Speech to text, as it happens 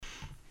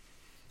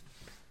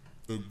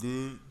the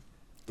good,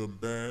 the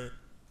bad,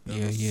 and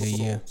Yeah, the yeah,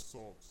 yeah.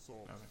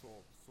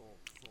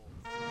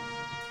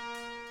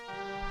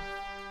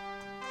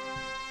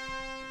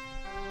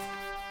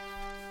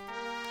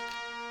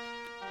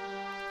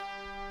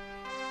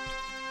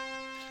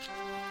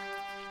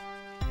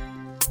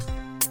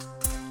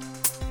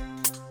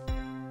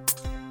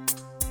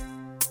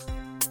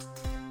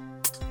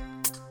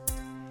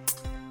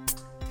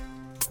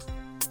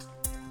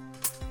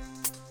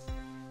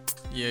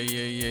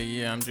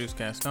 Yeah. I'm Juice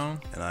Gaston,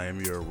 And I am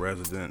your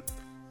resident,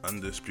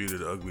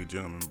 undisputed, ugly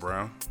gentleman,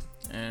 Brown.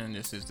 and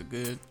this is the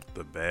good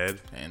The bad.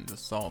 and the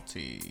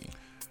salty.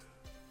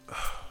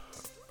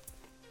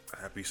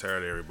 Happy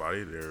Saturday,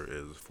 everybody. There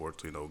is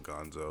fortunately no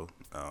Gonzo.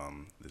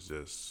 It's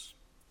just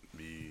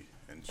me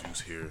and Juice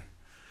here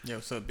Yo,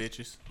 what's up,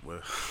 bitches?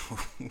 with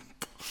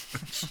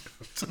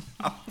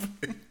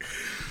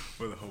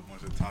with a whole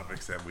bunch of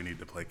topics that we need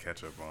to play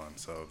catch up on.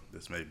 So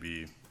this may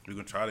be, we're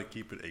gonna try to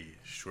keep it a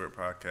short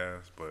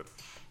podcast, but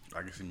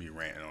I can see me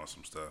ranting on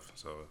some stuff.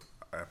 So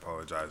I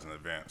apologize in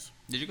advance.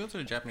 Did you go to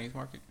the Japanese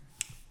market?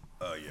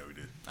 Yeah, we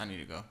did. I need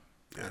to go.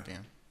 Yeah.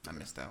 Goddamn, I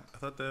missed out. I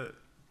thought that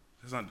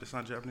it's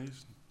not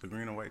Japanese. The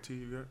green and white tea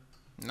you got.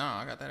 No,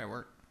 I got that at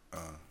work.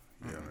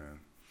 Yeah, man.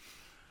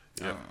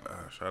 Yeah.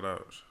 Shout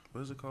out.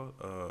 What is it called?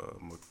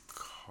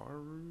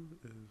 Makaru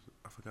is.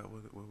 I forgot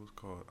what it was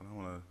called. I don't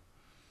want to.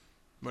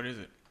 What is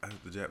it?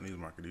 The Japanese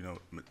market. You know.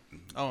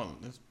 Oh,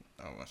 this.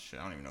 Oh well, shit.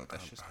 I don't even know what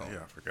that shit's called.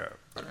 Yeah, I forgot.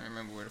 I don't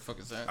remember where the fuck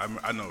it's at.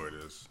 I know where it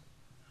is.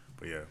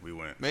 But yeah, we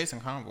went. Based in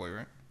Convoy,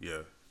 right?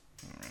 Yeah.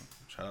 Alright.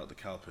 Shout out to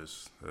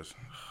Calpis. That's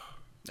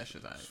That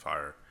shit's alright.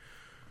 fire.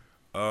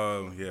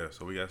 Yeah.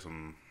 So we got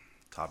some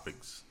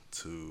topics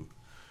to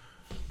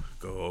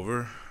go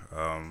over.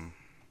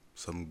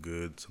 Some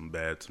good, some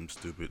bad, some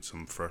stupid,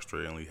 some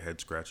frustratingly head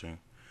scratching.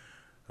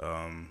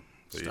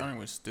 Starting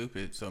with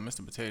stupid. So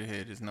Mr. Potato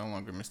Head is no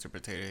longer Mr.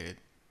 Potato Head.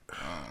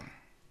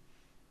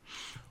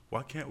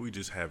 Why can't we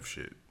just have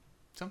shit?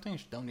 Some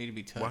things don't need to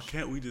be touched. Why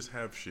can't we just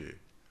have shit?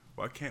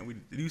 Why can't we?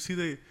 Did you see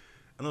they?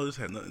 I know this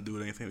had nothing to do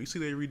with anything. You see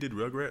they redid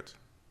Rugrats?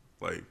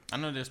 Like, I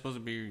know they're supposed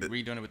to be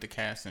redoing it with the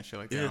cast and shit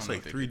like that. yeah, I it's don't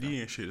know like if they did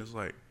 3D and shit. It's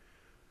like,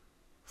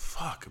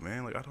 fuck,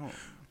 man. Like, I don't.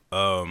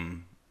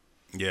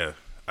 Yeah.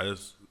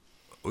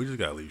 We just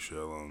gotta leave shit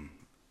alone.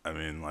 I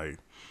mean, like,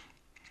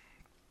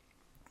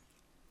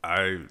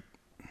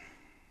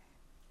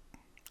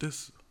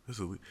 this is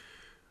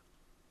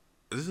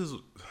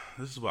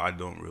what I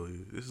don't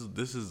really.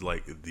 This is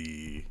like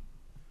the.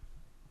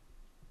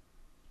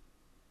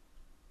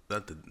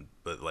 Not the,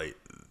 but like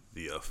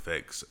the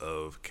effects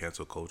of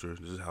cancel culture.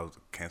 This is how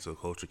cancel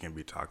culture can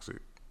be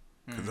toxic.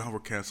 Because now we're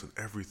canceling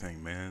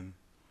everything, man.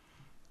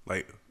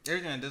 Like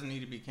Everything that doesn't need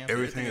to be canceled.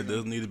 everything that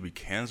doesn't need to be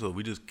canceled,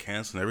 we just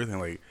canceling everything.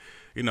 Like,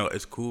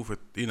 it's cool for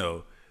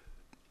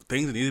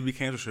things that need to be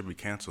canceled should be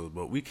canceled,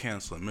 but we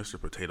canceling Mr.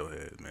 Potato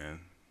Head,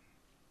 man.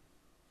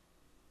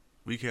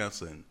 We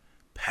canceling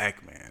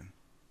Pac-Man.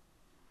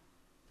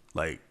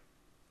 Like,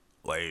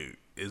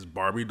 is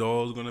Barbie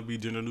dolls gonna be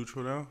gender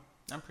neutral now?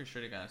 I'm pretty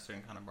sure they got a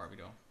certain kind of Barbie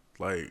doll.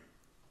 Like,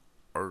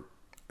 or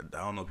I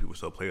don't know if people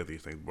still play with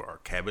these things, but are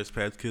Cabbage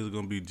Patch Kids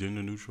gonna be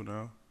gender neutral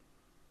now?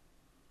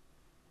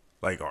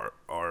 Like, are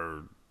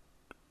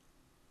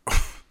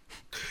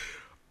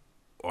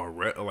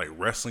like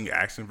wrestling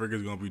action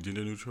figures gonna be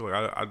gender neutral?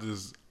 Like,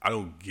 I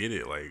don't get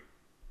it. Like,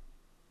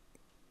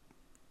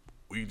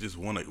 we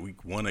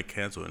wanna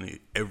cancel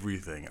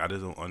everything. I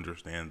just don't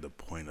understand the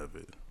point of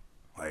it.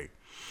 Like,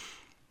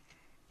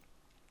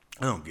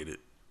 I don't get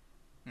it.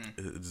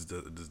 It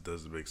just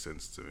doesn't make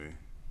sense to me.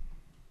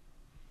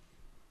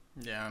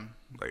 Yeah.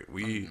 Like,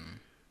 we're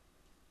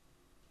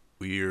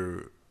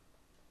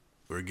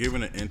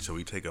given an inch, so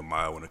we take a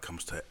mile when it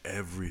comes to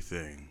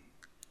everything.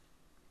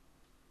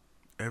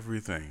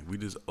 Everything. We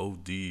just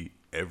OD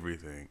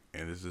everything,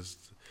 and it's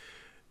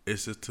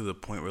just to the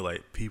point where,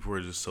 like, people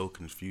are just so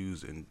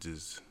confused and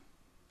just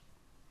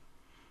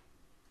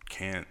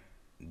can't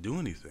do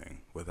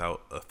anything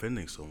without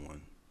offending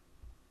someone.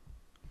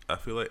 I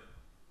feel like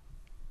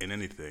in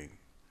anything,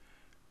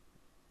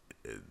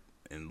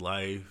 in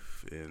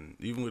life, and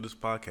even with this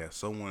podcast,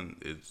 someone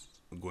is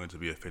going to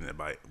be offended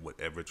by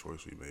whatever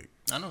choice we make.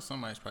 I know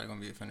somebody's probably gonna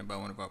be offended by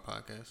one of our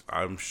podcasts.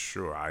 I'm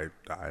sure.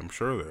 I'm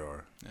sure they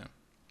are. Yeah.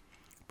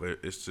 But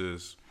it's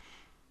just,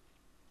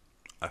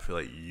 I feel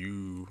like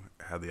you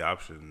have the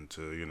option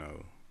to,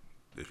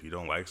 if you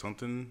don't like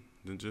something,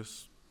 then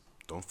just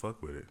don't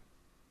fuck with it.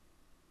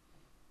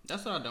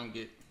 That's what I don't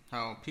get.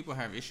 How people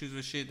have issues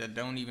with shit that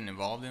don't even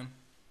involve them.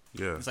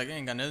 Yeah. It's like it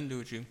ain't got nothing to do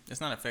with you.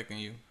 It's not affecting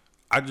you.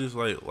 I just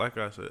like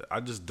I said,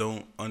 I just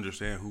don't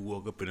understand who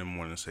woke up in the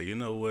morning and say, you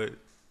know what,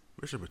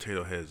 Mr.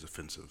 Potato Head is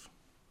offensive.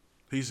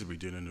 He should be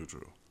gender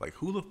neutral. Like,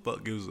 who the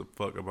fuck gives a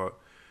fuck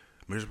about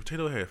Mr.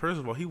 Potato Head? First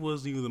of all, he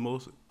wasn't even the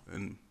most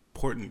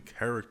important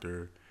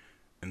character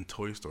in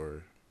Toy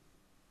Story.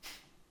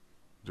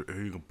 If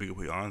you can be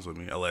completely honest with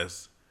me,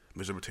 unless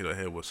Mr. Potato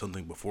Head was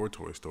something before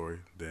Toy Story,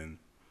 then.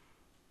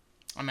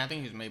 I mean, I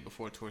think he was made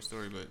before Toy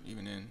Story, but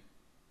even then,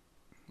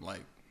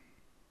 like,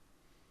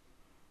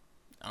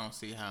 I don't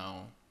see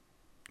how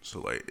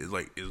So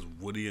is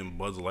Woody and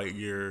Buzz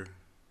Lightyear?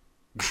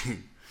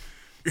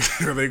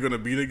 Are they gonna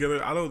be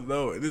together? I don't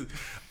know.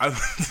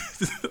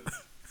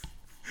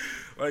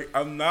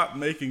 I'm not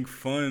making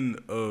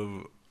fun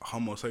of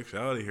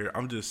homosexuality here.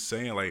 I'm just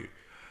saying,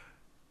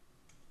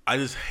 I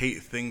just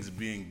hate things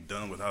being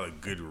done without a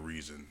good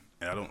reason,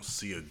 and I don't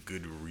see a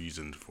good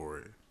reason for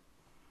it,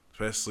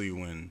 especially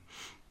when,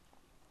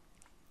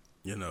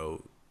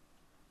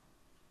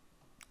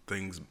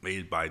 things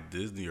made by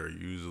Disney are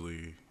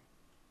usually,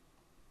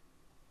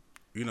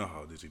 you know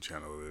how Disney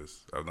Channel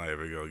is. I'm not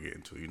ever gonna get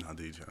into it. You know how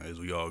Disney Channel is.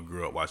 We all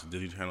grew up watching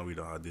Disney Channel. We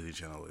know how Disney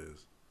Channel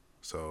is.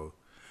 So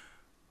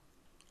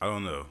I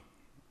don't know.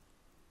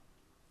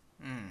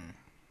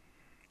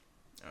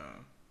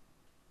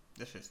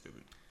 That shit's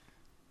stupid.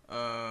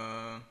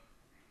 Man,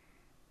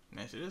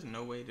 so there's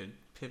no way to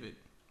pivot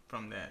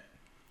from that.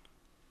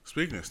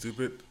 Speaking of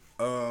stupid,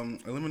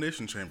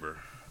 Elimination Chamber.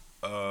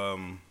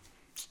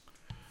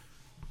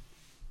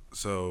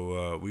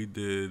 So we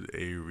did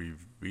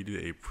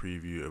a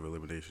preview of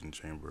Elimination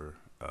Chamber,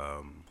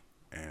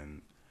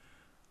 and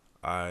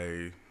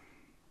I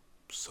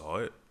saw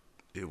it.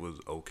 It was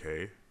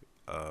okay.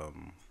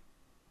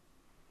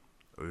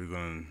 We're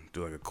gonna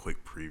do a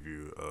quick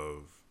preview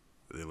of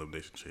the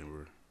Elimination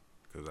Chamber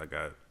because I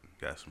got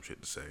some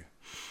shit to say.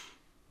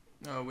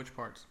 Which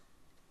parts?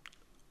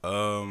 Do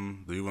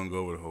you want to go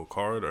over the whole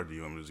card, or do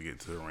you want me to just get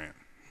to the rant?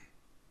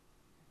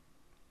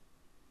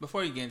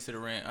 Before you get into the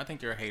rant, I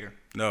think you're a hater.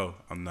 No,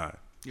 I'm not.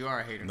 You are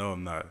a hater. No,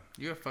 I'm not.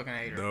 You're a fucking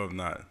hater. No, I'm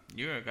not.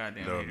 You're a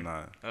goddamn hater. No, I'm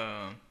not.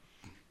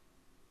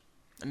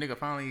 A nigga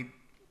finally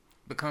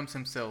becomes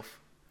himself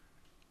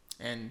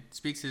and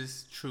speaks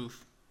his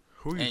truth.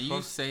 Who are you? And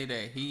you say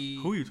that he.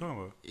 Who are you talking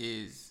about?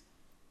 Is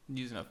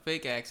using a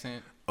fake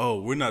accent.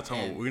 Oh, we're not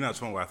talking what I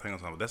think I'm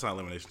talking about. That's not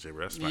Elimination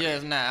Chamber. That's yeah,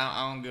 it's not.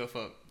 I don't give a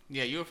fuck.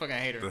 Yeah, you're a fucking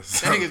hater. That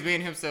nigga's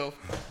being himself,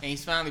 and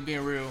he's finally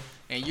being real,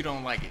 and you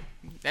don't like it.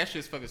 That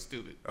shit's fucking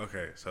stupid.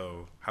 Okay,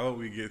 so how about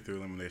we get through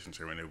Elimination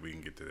Chamber, and then we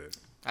can get to that.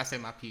 I say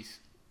my piece.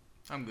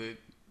 I'm good.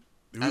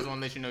 I just want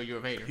to let you know you're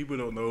a hater. People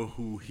don't know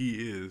who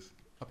he is.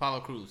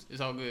 Apollo Crews.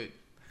 It's all good.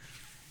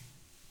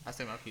 I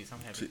say my piece. I'm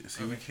happy.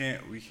 See, okay.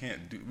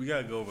 We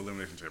gotta go over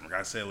Elimination Chamber.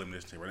 I said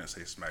Elimination Chamber. I didn't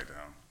say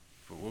SmackDown.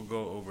 But we'll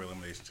go over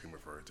Elimination Chamber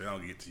first. Then I'll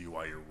get to you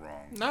why you're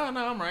wrong. No,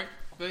 I'm right.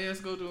 But yeah,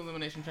 let's go to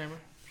Elimination Chamber.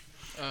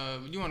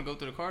 You want to go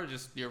through the card or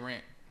just your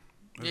rant?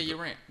 Your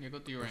rant. Yeah, go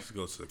through your rant. Let's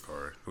go to the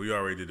card. We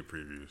already did the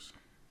previews.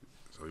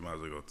 So we might as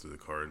well go to the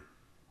card.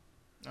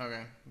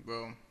 Okay.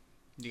 Well,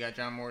 you got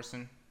John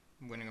Morrison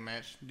winning a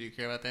match. Do you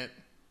care about that?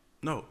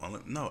 No,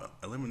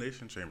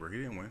 Elimination Chamber. He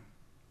didn't win.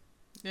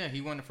 Yeah,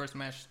 he won the first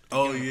match.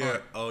 Oh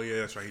yeah,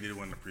 that's right. He did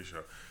win the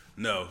pre-show.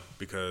 No,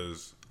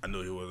 because I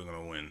knew he wasn't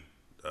gonna win.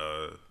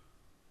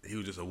 He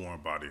was just a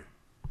warm body.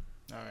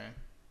 Okay.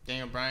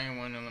 Daniel Bryan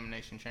won the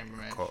Elimination Chamber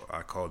match.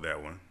 I called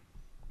that one.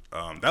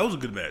 That was a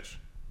good match.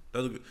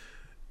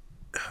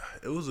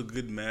 It was a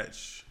good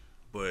match,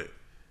 but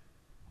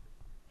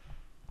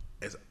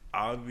it's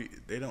obvious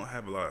they don't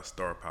have a lot of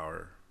star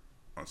power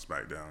on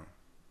SmackDown.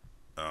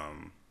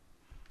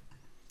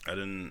 I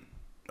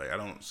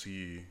don't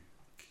see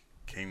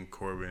King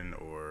Corbin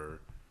or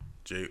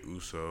Jey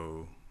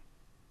Uso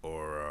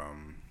or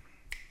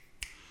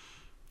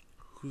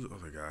who's the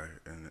other guy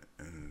and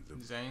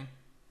Zayn.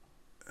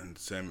 And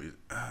Sami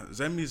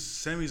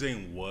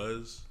Zayn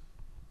was,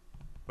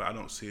 but I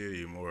don't see it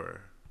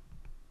anymore.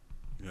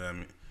 You know what I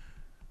mean?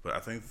 But I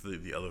think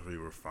the other three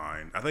were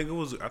fine. I think it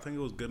was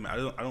good.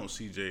 Man, I don't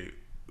see Jey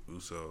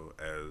Uso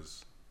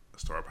as a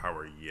star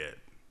power yet.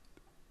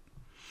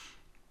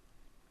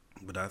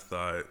 But I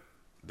thought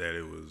that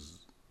it was.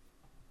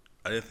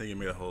 I didn't think it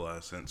made a whole lot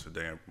of sense for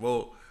Daniel.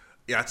 Well,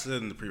 yeah, I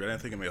said in the preview, I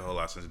didn't think it made a whole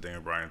lot of sense for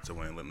Daniel Bryan to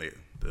win the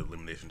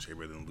Elimination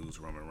Chamber and then lose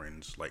Roman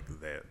Reigns like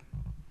that.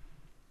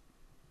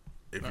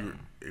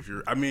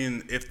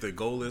 If the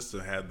goal is to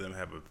have them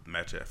have a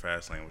match at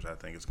Fastlane, which I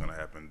think is going to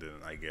happen,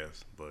 then I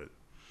guess. But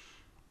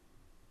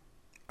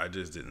I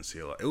just didn't see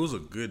a lot. It was a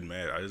good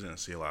match. I just didn't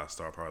see a lot of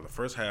star power. The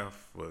first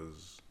half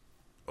was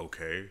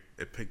okay.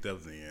 It picked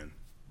up in the end.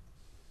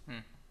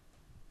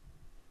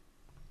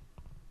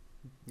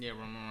 Yeah,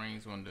 Roman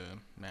Reigns won the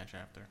match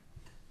after,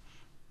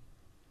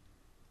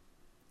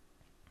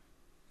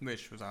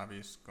 which was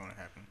obvious going to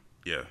happen.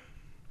 Yeah,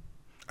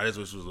 I just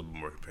wish it was a little bit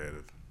more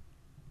competitive.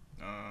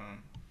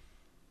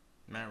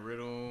 Matt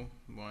Riddle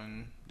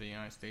won the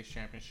United States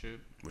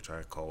Championship, which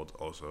I called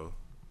also.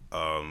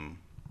 That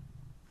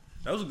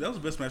was the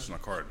best match on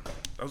the card.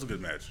 That was a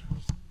good match.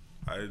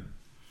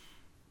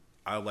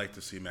 I like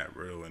to see Matt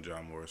Riddle and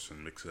John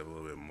Morrison mix it up a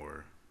little bit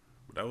more.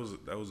 But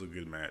that was a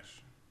good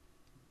match.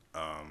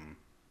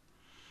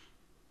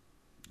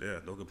 Yeah,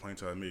 no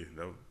complaints on me.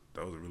 That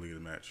was a really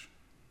good match.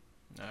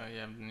 You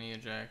have Nia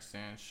Jax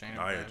and Shayna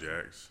Nia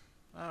Baszler. Jax.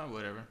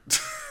 Whatever.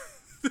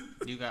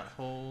 You got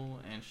Hole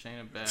and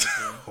Shayna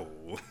Baszler.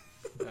 Hole.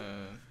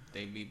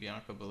 They beat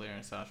Bianca Belair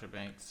and Sasha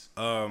Banks.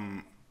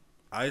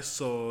 I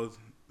saw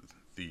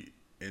the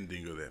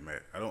ending of that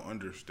match. I don't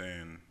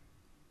understand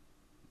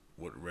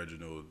what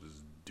Reginald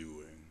is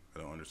doing. I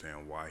don't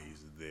understand why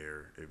he's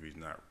there if he's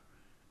not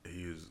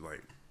he was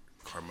like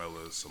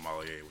Carmella's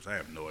sommelier, which I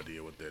have no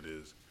idea what that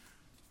is.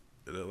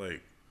 Is it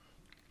like?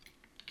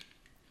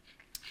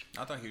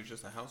 I thought he was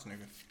just a house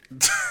nigga.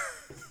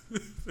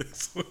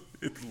 That's what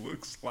it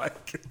looks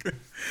like.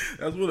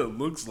 That's what it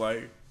looks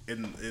like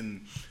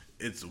in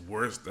its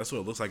worst. That's what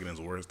it looks like in its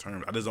worst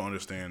terms. I just don't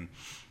understand.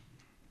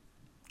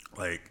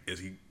 Like, is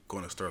he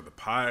going to stir the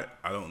pot?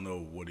 I don't know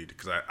what he did,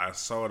 because I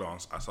saw it on.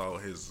 I saw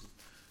his,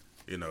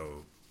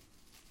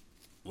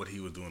 what he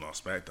was doing on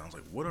SmackDown. I was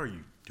like, what are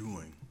you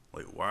doing?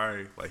 Like,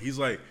 why? Like, he's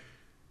like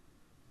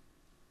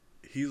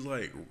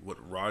what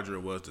Roger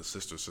was to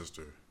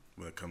Sister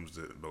when it comes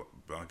to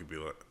Bianca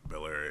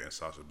Belair and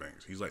Sasha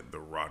Banks. He's like the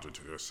Roger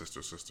to their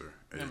Sister.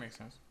 That makes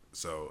sense.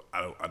 So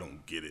I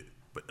don't get it.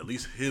 But at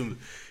least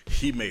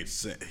he made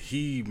sense.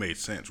 He made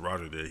sense.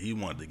 Roger did. He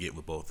wanted to get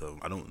with both of them.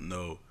 I don't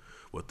know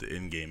what the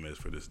end game is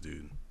for this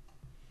dude.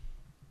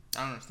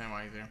 I don't understand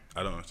why he's there.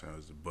 I don't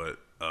understand, but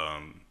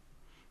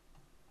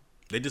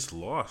they just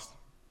lost,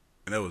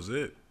 and that was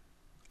it.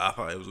 I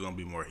thought it was gonna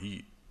be more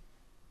heat.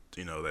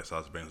 That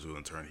Sasha Banks was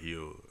gonna turn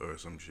heel or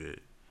some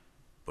shit,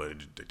 but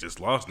they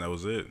just lost, and that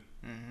was it.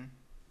 Mm-hmm.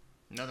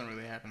 Nothing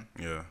really happened.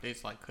 Yeah. They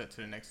just cut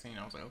to the next scene.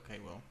 I was like, okay,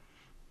 well,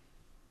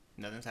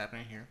 nothing's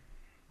happening here.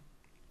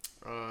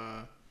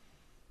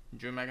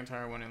 Drew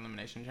McIntyre won an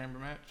Elimination Chamber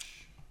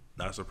match.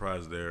 Not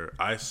surprised there.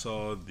 I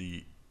saw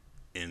the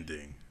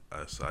ending.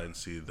 I didn't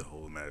see the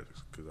whole match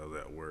because I was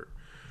at work.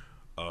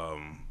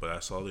 But I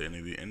saw the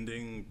ending. The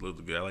ending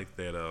looked good. I like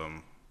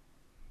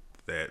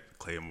that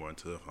Claymore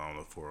into the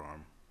phenomenal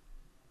forearm.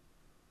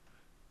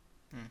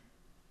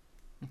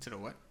 Into the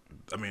what?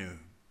 I mean,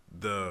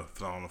 the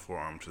phenomenal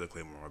forearm to the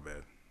Claymore, my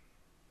bad.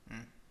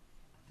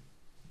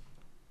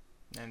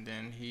 And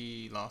then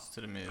he lost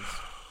to The Miz.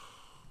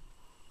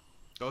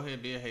 Go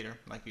ahead, be a hater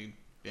like you've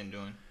been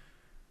doing.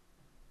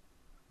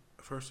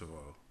 First of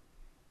all,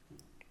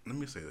 let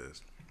me say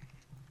this.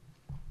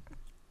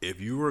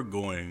 If you were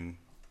going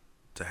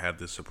to have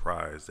this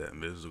surprise that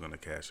Miz was going to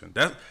cash in,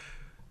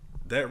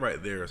 that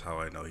right there is how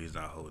I know he's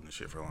not holding the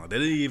shit for long. They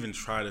didn't even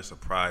try to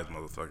surprise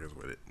motherfuckers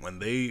with it.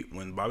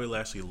 When Bobby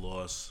Lashley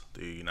lost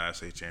the United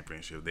States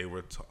Championship, they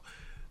were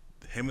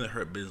him and the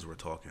Hurt Business were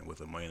talking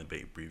with a Money in the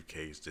Bank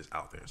briefcase just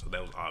out there. So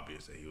that was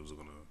obvious that he was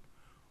going to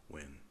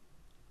win.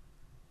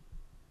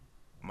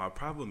 My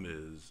problem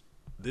is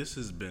this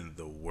has been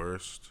the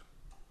worst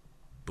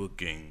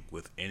booking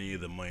with any of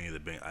the Money in the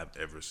Bank I've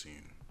ever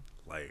seen.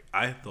 Like,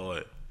 I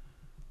thought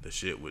the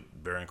shit with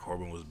Baron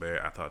Corbin was bad.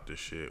 I thought the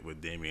shit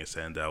with Damian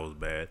Sandow was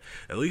bad.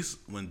 At least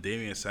when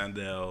Damian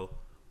Sandow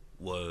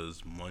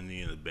was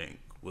Money in the Bank,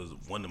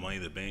 won the Money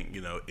in the Bank,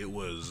 it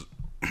was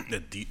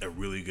a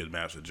really good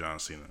match with John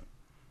Cena.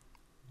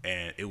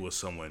 And it was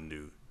someone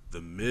new.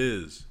 The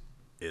Miz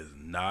is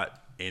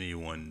not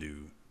anyone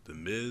new. The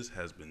Miz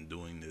has been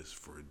doing this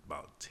for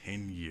about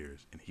 10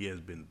 years, and he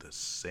has been the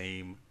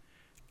same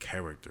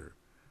character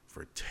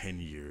for 10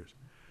 years.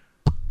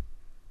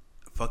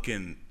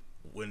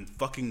 When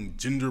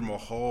Jinder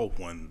Mahal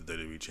won the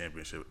WWE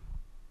Championship,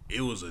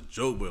 it was a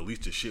joke, but at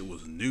least the shit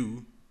was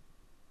new.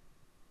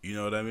 You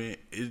know what I mean?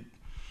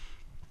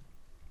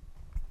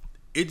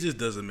 It just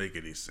doesn't make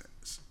any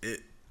sense.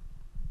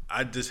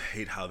 I just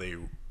hate how they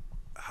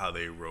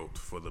wrote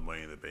for the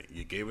Money in the Bank.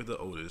 You gave it to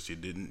Otis. You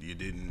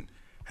didn't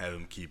have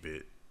him keep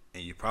it,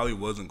 and you probably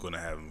wasn't going to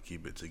have him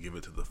keep it to give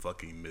it to the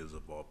fucking Miz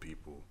of all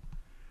people.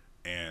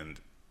 And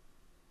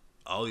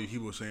all these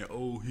people were saying,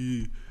 "Oh,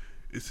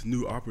 it's a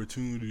new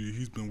opportunity.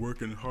 He's been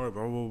working hard."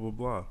 Blah blah blah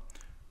blah.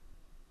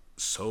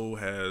 So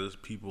has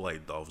people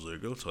like Dolph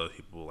Ziggler. So has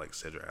people like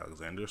Cedric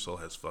Alexander. So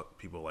has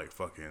people like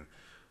fucking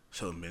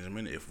Shelton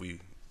Benjamin. If we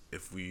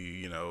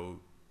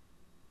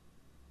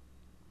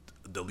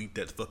delete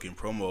that fucking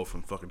promo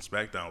from fucking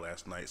SmackDown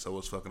last night, so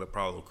was fucking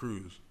Apollo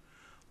Crews.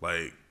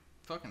 Like,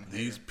 fucking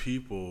these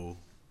people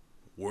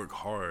work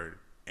hard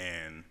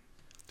and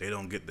they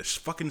don't get this.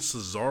 Fucking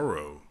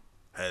Cesaro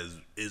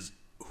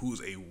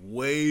who's a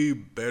way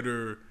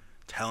better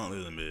talent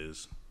than The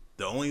Miz.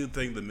 The only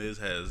thing The Miz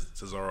has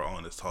Cesaro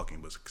on is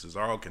talking, but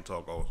Cesaro can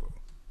talk also.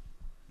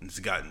 And he's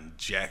gotten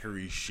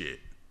jackery shit.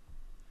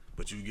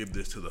 But you give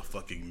this to the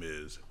fucking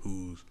Miz,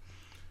 who's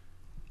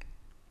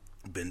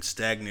been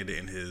stagnated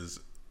in his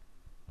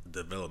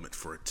development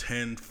for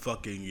 10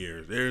 fucking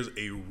years. There's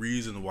a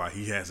reason why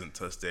he hasn't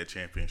touched that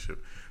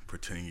championship for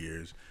 10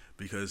 years,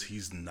 because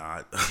he's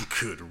not a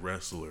good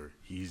wrestler.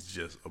 He's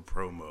just a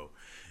promo.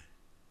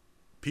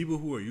 People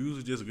who are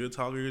usually just good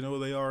talkers, you know what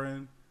they are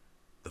in?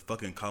 The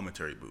fucking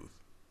commentary booth.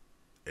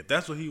 If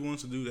that's what he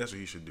wants to do, that's what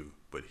he should do.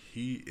 But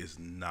he is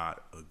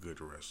not a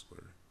good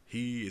wrestler.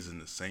 He is in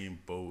the same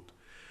boat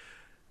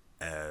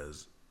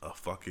as a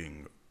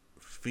fucking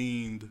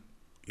Fiend.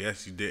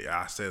 Yes, you did.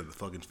 I said the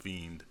fucking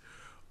Fiend.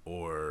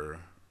 Or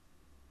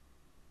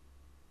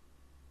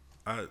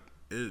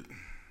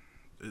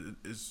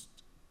it's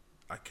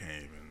I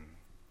can't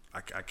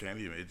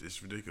even.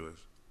 It's ridiculous,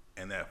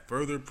 and that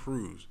further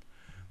proves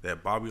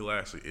that Bobby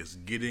Lashley is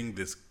getting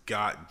this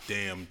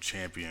goddamn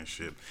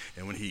championship.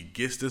 And when he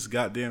gets this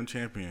goddamn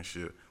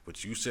championship,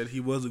 which you said he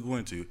wasn't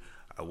going to,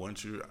 I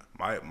want you.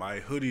 My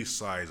hoodie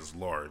size is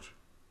large,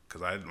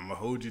 cause I'm gonna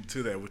hold you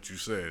to that. What you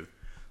said.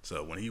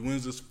 So when he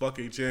wins this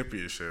fucking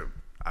championship,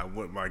 I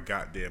want my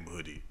goddamn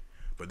hoodie.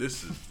 But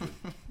this is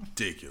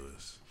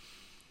ridiculous.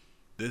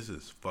 This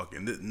is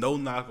fucking no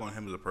knock on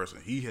him as a person.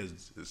 He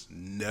has just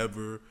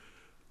never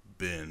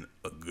been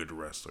a good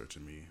wrestler to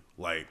me.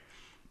 Like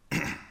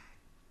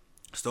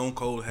Stone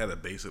Cold had a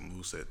basic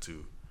moveset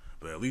too,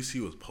 but at least he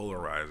was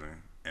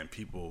polarizing and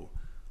people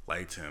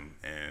liked him,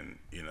 and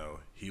you know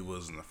he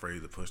wasn't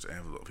afraid to push the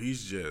envelope.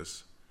 He's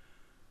just,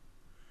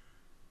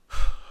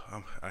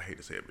 I hate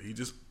to say it, but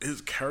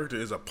his character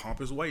is a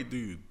pompous white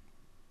dude.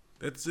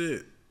 That's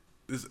it.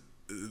 This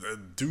a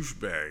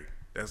douchebag.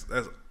 That's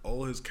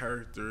all his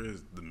character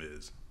is. The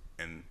Miz,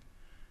 and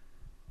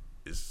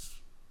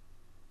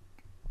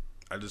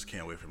I just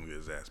can't wait for him to get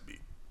his ass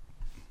beat.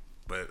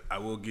 But I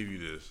will give you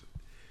this: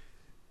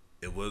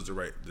 it was the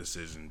right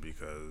decision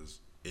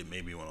because it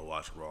made me want to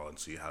watch Raw and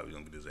see how he's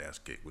gonna get his ass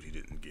kicked, which he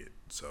didn't get.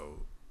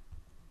 So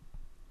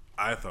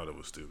I thought it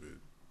was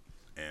stupid,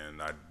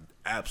 and I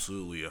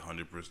absolutely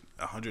 100%,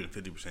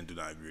 150% do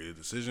not agree with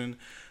the decision.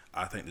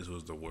 I think this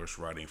was the worst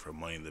writing for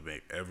Money in the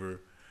Bank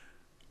ever.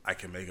 I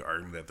can make an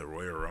argument that the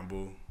Royal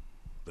Rumble,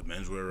 the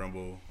Men's Royal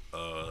Rumble,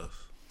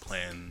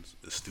 plans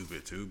is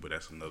stupid too, but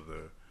that's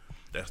another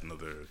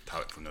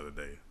topic for another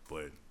day.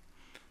 But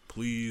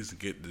please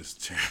get this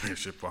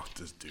championship off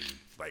this dude,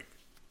 like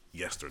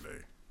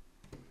yesterday.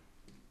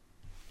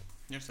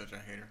 You're such a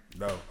hater.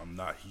 No, I'm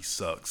not. He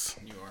sucks.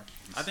 You are.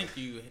 I think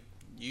you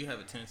have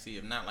a tendency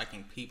of not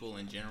liking people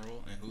in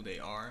general and who they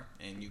are,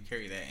 and you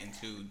carry that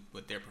into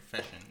what their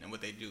profession and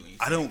what they do.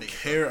 I don't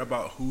care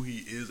about who he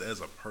is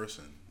as a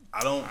person.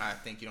 I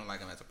think you don't like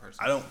him as a person.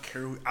 I don't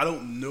care. I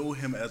don't know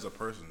him as a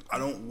person. I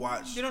don't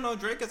watch. You don't know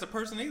Drake as a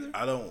person either?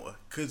 I don't,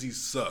 because he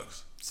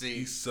sucks. See?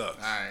 He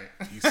sucks. All right.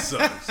 He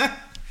sucks.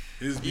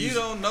 You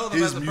don't know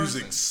them as a person. His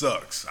music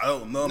sucks. I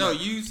don't know him. No,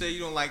 you say you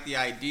don't like the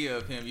idea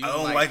of him. I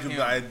don't like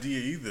the idea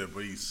either,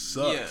 but he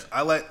sucks. Yeah.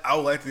 I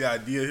like the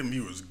idea of him. He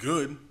was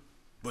good,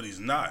 but he's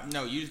not.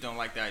 No, you just don't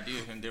like the idea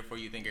of him. Therefore,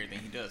 you think everything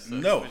he does sucks.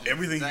 No,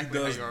 everything he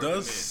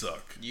does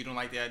suck. You don't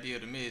like the idea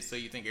of the Miz, so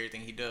you think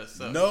everything he does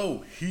sucks.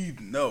 He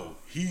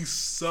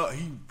sucks.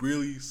 He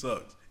really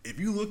sucks. If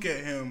you look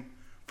at him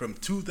from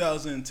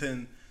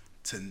 2010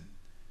 to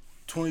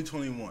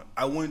 2021,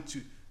 I want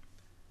you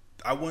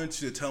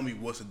to tell me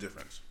what's the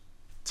difference.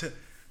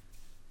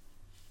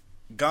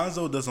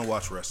 Gonzo doesn't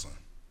watch wrestling.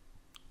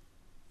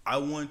 I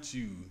want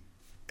you.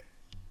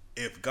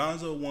 If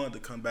Gonzo wanted to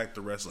come back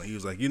to wrestling, he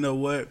was like, you know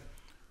what?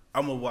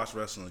 I'm gonna watch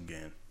wrestling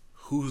again.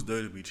 Who's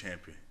WWE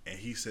champion? And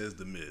he says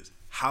The Miz.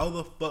 How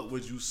the fuck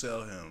would you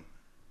sell him?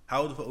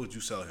 How the fuck would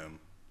you sell him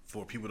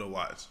for people to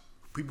watch?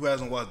 People who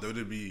hasn't watched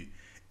WWE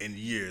in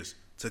years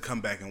to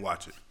come back and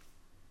watch it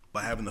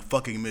by having the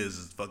fucking Miz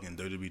as fucking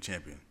WWE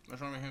champion.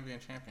 What's wrong with him being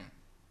champion?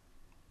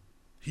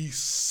 He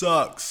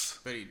sucks.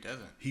 But he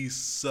doesn't. He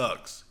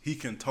sucks. He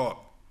can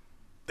talk.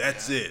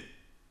 That's it.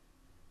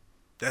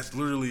 That's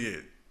literally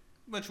it.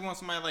 But you want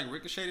somebody like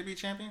Ricochet to be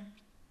champion?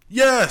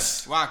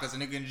 Yes. Why? Because the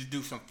nigga can just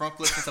do some front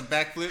flips and some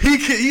back flips?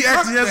 He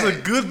actually has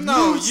a good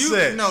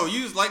moveset.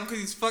 You just like him because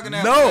he's fucking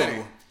athletic.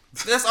 No.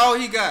 That's all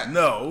he got.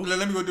 No.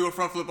 Let me go do a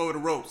front flip over the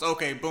ropes.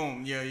 Okay,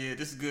 boom. Yeah,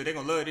 this is good. They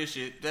gonna love this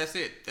shit. That's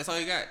it. That's all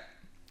he got.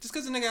 Just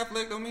because the nigga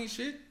athletic don't mean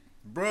shit.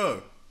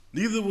 Bruh.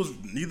 Neither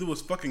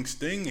was fucking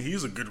Sting, and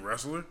he's a good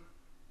wrestler.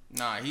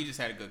 Nah, he just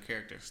had a good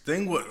character.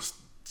 Sting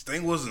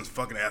wasn't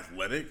fucking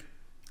athletic.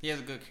 He has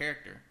a good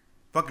character.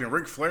 Fucking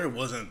Ric Flair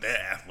wasn't that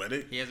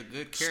athletic. He has a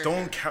good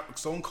character.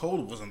 Stone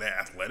Cold wasn't that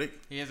athletic.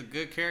 He has a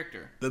good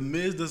character. The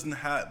Miz doesn't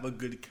have a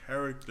good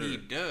character. He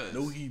does.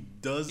 No, he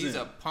doesn't. He's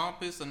a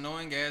pompous,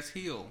 annoying ass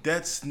heel.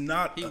 That's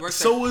not.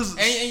 So is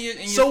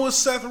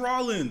Seth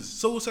Rollins.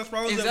 So is Seth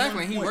Rollins.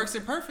 Exactly. He works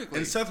it perfectly.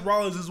 And Seth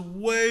Rollins is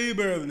way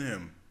better than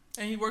him.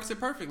 And he works it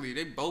perfectly.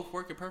 They both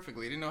work it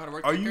perfectly. They know how to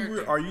work.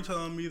 Are you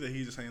telling me that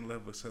he's the same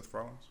level as Seth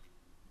Rollins?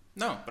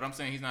 No, but I'm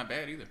saying he's not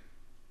bad either.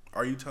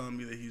 Are you telling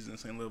me that he's in the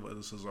same level as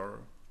Cesaro?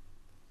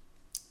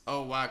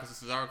 Oh, why? Because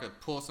Cesaro could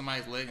pull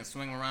somebody's leg and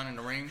swing him around in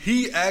the ring?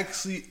 He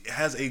actually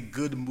has a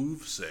good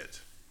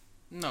moveset.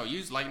 No, you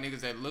just like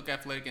niggas that look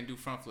athletic and do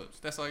front flips.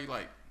 That's all you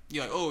like.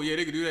 You're like, oh, yeah,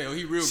 they can do that. Oh,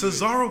 he real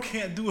Cesaro good.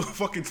 Can't do a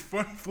fucking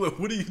front flip.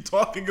 What are you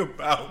talking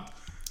about?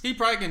 He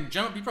probably can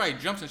jump. He probably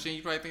jumps and shit.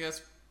 You probably think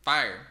that's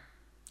fire.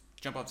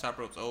 Jump off top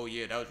ropes. Oh,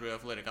 yeah, that was real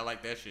athletic. I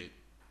like that shit.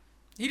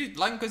 He just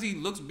like him because he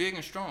looks big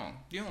and strong.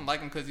 You don't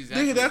like him because he's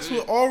actually that's good.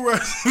 What all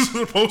wrestlers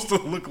are supposed to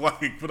look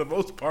like for the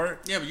most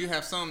part. Yeah, but you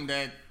have some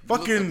that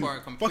fucking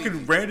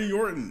Randy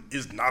Orton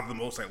is not the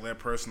most athletic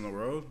person in the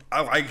world.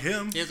 I like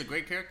him. He has a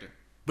great character.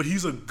 But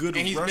he's a good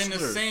wrestler. And he's been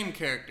the same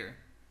character.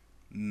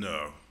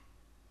 No.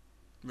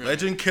 Really?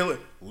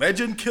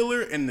 Legend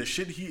Killer and the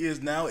shit he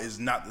is now is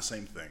not the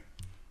same thing.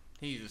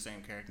 He's the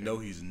same character. No,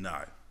 he's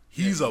not.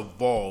 He's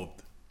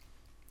evolved.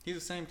 He's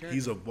the same character.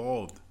 He's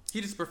evolved. He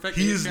just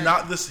perfected. He is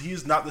not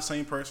the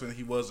same person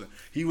he wasn't.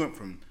 He went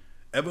from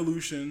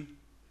Evolution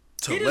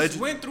to Legend. He just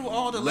went through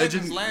all the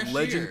Legends last year.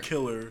 Legend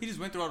Killer. He just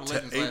went through all the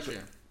Legends last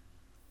year.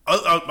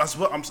 That's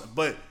what I'm saying.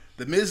 But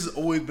The Miz has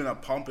always been a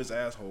pompous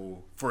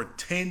asshole for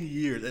 10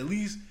 years. At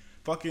least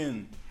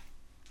fucking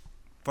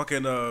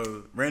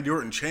Randy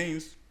Orton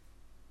changed.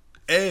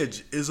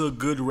 Edge is a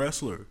good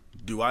wrestler.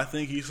 Do I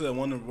think he should have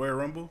won the Royal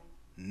Rumble?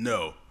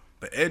 No.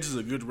 But Edge is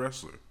a good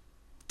wrestler.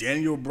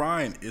 Daniel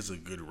Bryan is a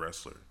good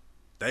wrestler.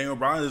 Daniel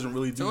Bryan doesn't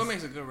really do... So what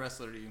makes a good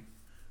wrestler to you?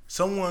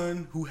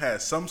 Someone who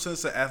has some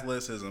sense of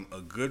athleticism,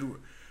 a good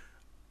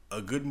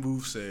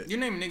moveset. You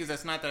name niggas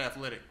that's not that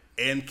athletic.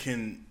 And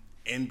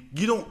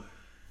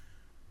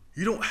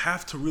you don't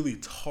have to really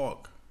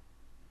talk.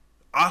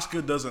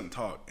 Asuka doesn't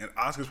talk, and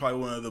Asuka's probably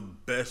one of the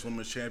best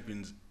women's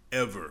champions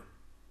ever.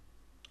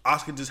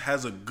 Asuka just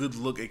has a good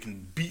look and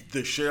can beat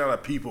the shit out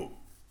of people.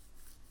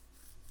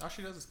 All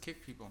she does is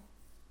kick people.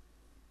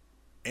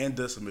 And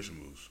does submission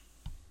moves.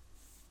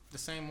 The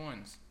same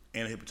ones.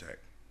 And a hip attack.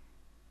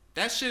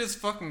 That shit is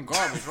fucking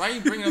garbage. Why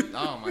you bringing up...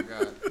 Oh, my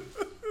God.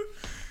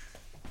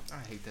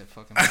 I hate that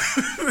fucking movie.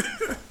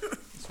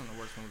 It's one of the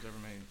worst moves ever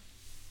made.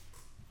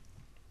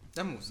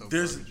 That move's so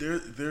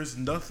garbage. There's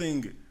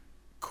nothing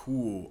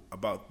cool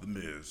about The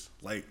Miz.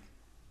 Like,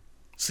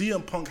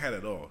 CM Punk had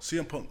it all.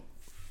 CM Punk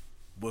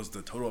was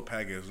the total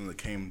package when it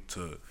came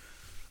to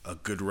a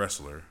good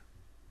wrestler.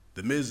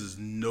 The Miz is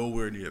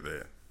nowhere near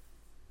that.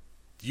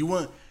 You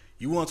want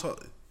to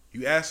talk?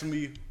 You asking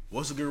me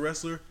what's a good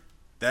wrestler?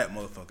 That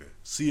motherfucker,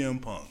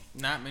 CM Punk.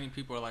 Not many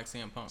people are like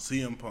CM Punk.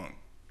 CM Punk.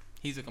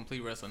 He's a complete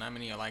wrestler. Not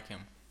many are like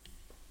him.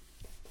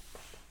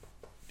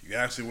 You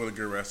ask me what a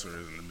good wrestler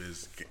is, and The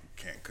Miz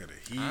can't cut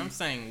it. I'm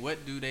saying,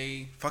 what do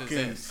they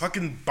possess?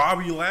 Fucking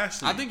Bobby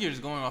Lashley. I think you're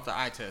just going off the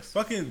eye test.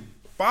 Fucking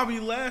Bobby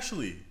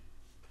Lashley.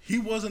 He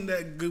wasn't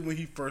that good when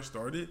he first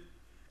started,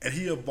 and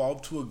he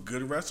evolved to a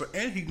good wrestler,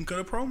 and he can cut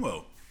a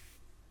promo.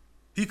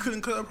 He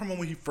couldn't cut a promo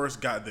when he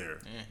first got there.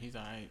 Yeah, he's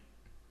alright.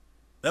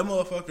 That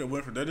motherfucker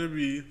went from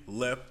WWE,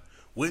 left,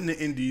 went in the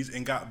Indies,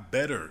 and got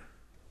better.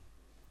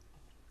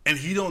 And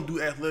he don't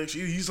do athletics.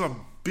 He's a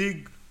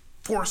big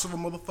force of a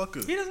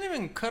motherfucker. He doesn't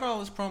even cut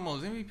all his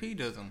promos. MVP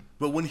does them.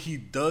 But when he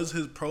does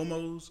his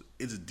promos,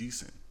 it's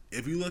decent.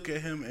 If you look at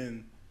him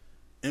in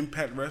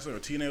Impact Wrestling or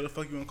TNA, what the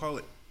fuck you want to call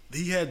it,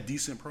 he had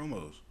decent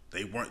promos.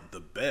 They weren't the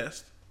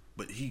best,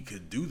 but he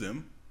could do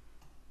them.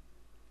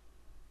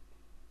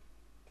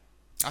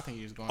 I think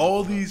you're just going.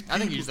 I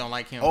think you just don't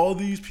like him. All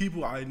these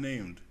people I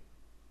named,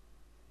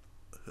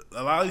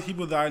 a lot of these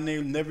people that I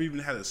named never even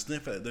had a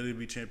sniff at the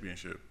WWE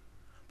Championship.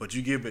 But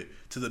you give it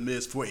to The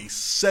Miz for a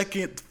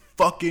second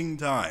fucking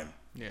time.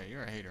 Yeah,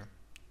 you're a hater.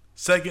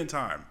 Second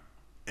time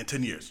in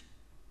 10 years.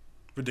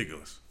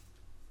 Ridiculous.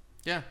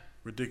 Yeah.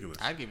 Ridiculous.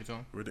 I'd give it to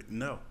him.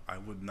 No, I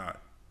would not.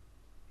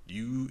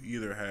 You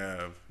either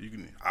have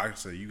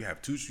you have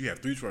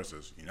three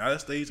choices: United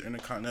States,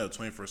 Intercontinental,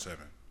 24/7. You're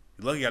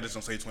lucky I just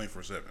don't say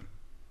 24/7.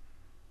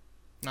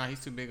 Nah,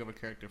 he's too big of a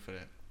character for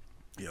that.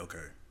 Yeah,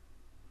 okay.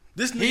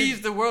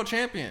 He's the world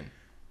champion.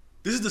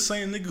 This is the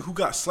same nigga who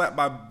got slapped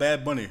by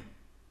Bad Bunny.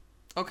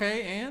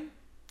 Okay, and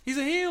he's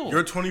a heel.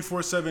 Your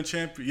 24/7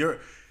 champion.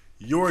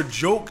 Your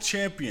joke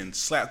champion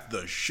slapped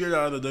the shit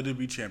out of the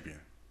WWE champion.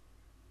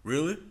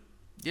 Really?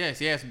 Yes,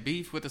 he has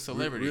beef with a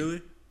celebrity.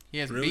 Really? He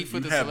has beef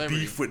with a celebrity. You celebrity.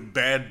 have beef with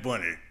Bad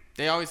Bunny.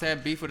 They always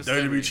have beef with a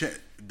celebrity.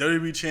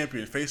 WWE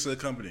champion, face of the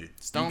company.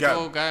 Stone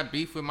Cold got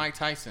beef with Mike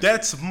Tyson.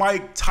 That's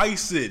Mike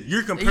Tyson.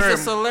 He's a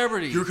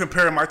celebrity. You're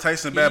comparing Mike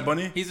Tyson to Bad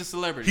Bunny? He's a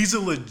celebrity. He's a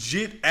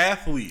legit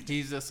athlete.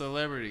 He's a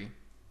celebrity.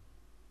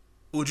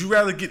 Would you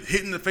rather get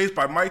hit in the face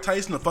by Mike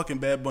Tyson or fucking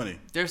Bad Bunny?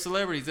 They're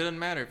celebrities. It doesn't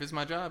matter. If it's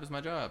my job, it's my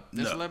job.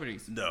 They're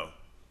celebrities. No.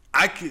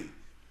 I could.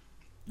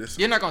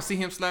 You're not going to see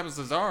him slapping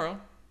Cesaro.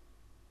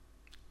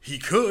 He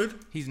could.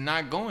 He's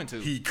not going to.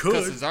 He could.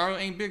 Because Cesaro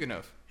ain't big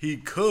enough. He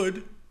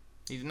could.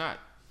 He's not.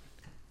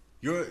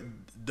 Your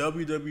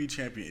WWE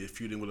champion is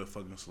feuding with a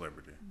fucking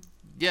celebrity.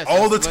 Yes.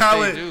 All the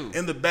talent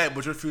in the back,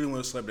 but you're feuding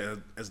with a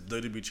celebrity as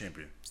WWE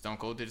champion. Stone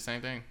Cold did the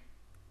same thing.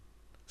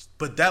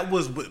 But that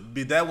was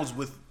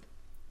with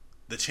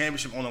the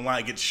championship on the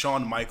line against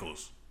Shawn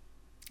Michaels.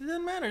 It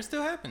doesn't matter. It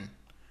still happened.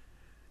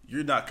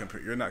 You're not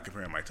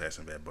comparing Mike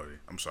Tyson and Bad Bunny.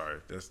 I'm sorry.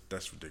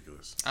 That's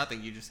ridiculous. I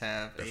think you just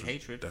have a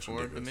hatred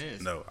for The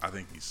Miz. No, I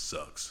think he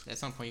sucks. At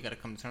some point, you got to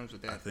come to terms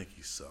with that. I think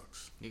he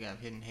sucks. You got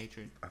hidden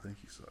hatred. I think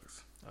he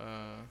sucks.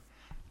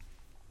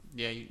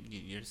 Yeah,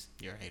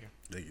 you're a hater.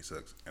 I think he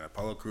sucks. And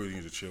Apollo Crews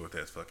needs to chill with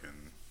that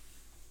fucking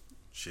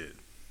shit.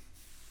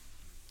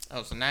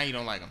 Oh, so now you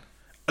don't like him?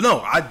 No,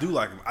 I do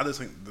like him. I just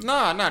think...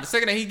 No. The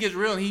second that he gets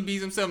real and he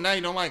beats himself, now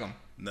you don't like him.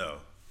 No.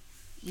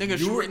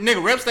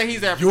 Nigga reps that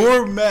he's African.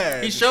 You're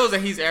mad. He shows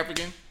that he's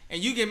African.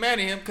 And you get mad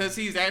at him because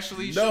he's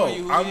actually showing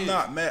you who he is. No,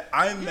 I'm not mad.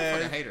 I'm You're mad.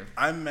 a fucking hater.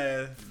 I'm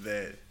mad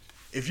that...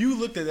 If you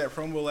looked at that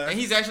promo last night... And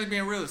he's actually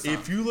being real this time.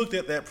 If you looked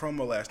at that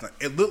promo last night,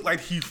 it looked like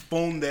he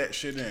phoned that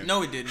shit in.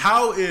 No, it didn't.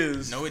 No,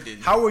 it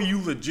didn't. How are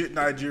you legit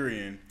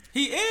Nigerian?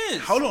 He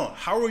is. Hold on.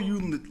 How are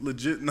you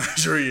legit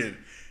Nigerian?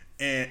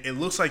 And it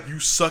looks like you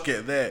suck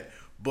at that.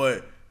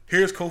 But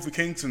here's Kofi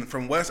Kingston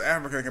from West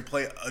Africa can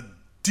play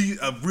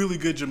a really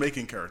good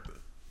Jamaican character.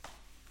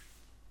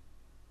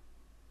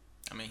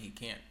 I mean, he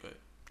can't, but...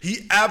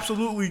 He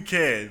absolutely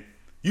can.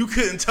 You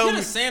couldn't tell You're me.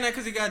 just saying that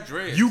because he got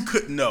dreads. You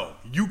couldn't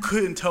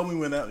tell me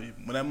when that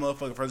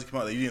motherfucker first came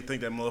out that you didn't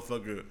think that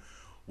motherfucker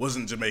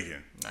wasn't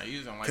Jamaican. Nah, you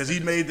just don't like because he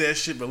made that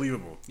shit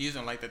believable. You just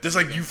don't like that. Just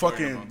like you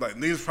fucking like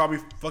niggas probably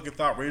fucking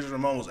thought Razor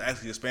Ramon was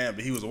actually Hispanic,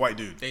 but he was a white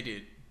dude. They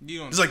did. You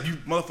don't. Just like you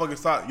motherfuckers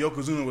thought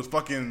Yokozuna was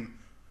fucking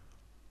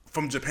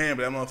from Japan,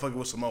 but that motherfucker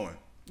was Samoan.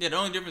 Yeah, the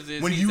only difference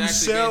is when he's you actually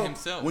sell being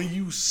himself. when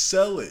you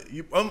sell it,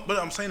 but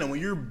I'm saying that when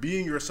you're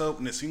being yourself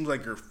and it seems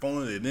like you're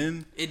phoning it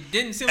in, it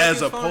didn't seem like as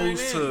he was phoning it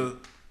opposed in. to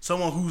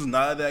someone who's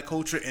not of that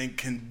culture and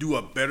can do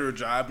a better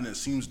job and it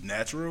seems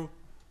natural.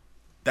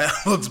 That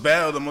looks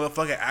bad. Or the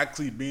motherfucker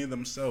actually being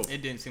themselves.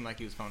 It didn't seem like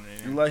he was phoning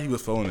it in. You like he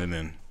was phoning it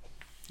in.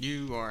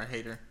 You are a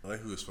hater. I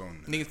like he was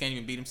phoning it in. Niggas can't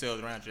even beat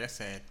themselves around you. That's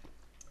sad.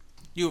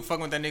 You were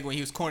fucking with that nigga when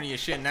he was corny as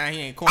shit. Now he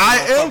ain't corny. I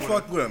am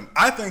fucking with him.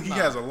 I think he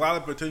has a lot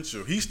of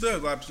potential. He still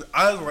has a lot of potential.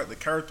 I just like the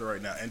character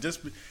right now. And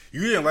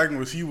you didn't like him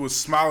because he was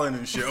smiling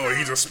and shit. Oh,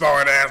 he's a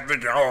smiling ass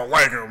nigga. I don't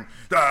like him.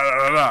 Da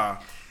da da da.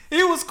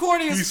 He was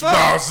corny as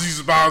fuck. He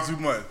smiles too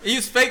much. He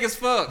was fake as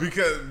fuck.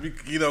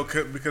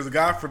 Because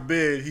God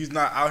forbid he's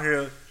not out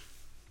here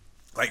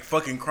like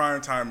fucking crime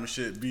time and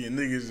shit, being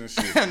niggas and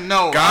shit.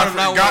 No,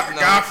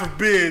 God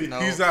forbid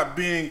he's not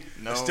being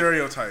a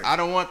stereotype. I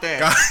don't want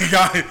that.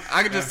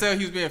 I could just tell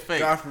he was being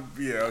fake. God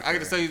forbid, yeah, okay. I could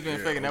just tell he was being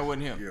fake, and that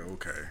wasn't him. Yeah,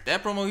 okay.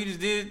 That promo he just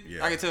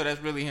did, I could tell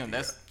that's really him.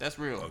 That's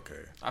real. Okay.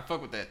 I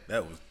fuck with that.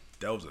 That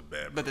was a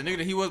bad. But the nigga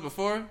that he was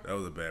before, that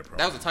was a bad promo.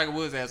 That was a Tiger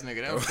Woods ass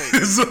nigga. That was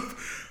fake.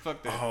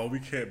 Fuck that. Oh, we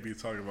can't be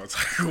talking about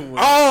Tiger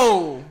Woods.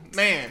 Oh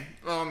man.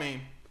 Well, I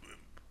mean,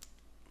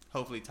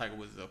 hopefully Tiger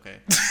Woods is okay.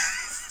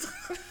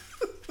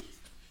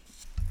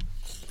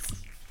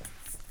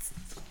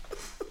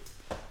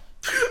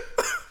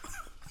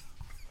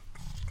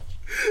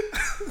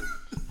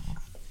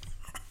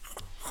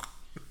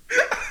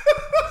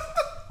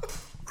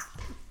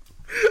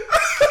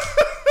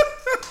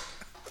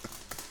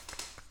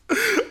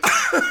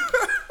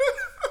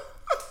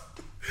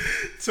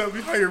 Tell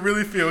me how you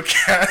really feel,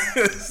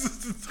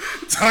 Cass.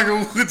 Tiger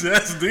Woods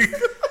ass nigga.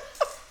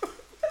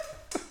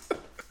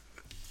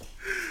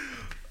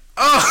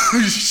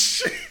 Oh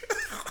shit.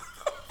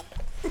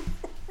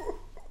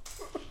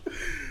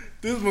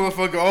 This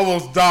motherfucker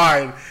almost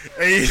died.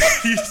 And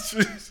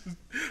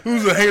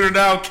who's a hater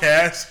now,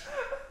 Cass?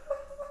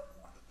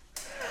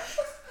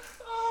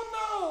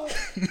 Oh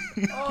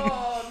no.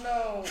 Oh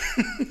no.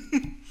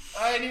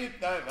 I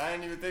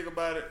didn't even think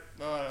about it.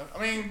 I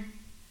mean,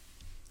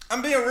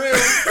 I'm being real.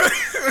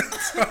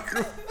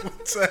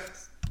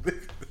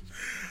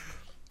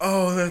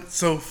 Oh, that's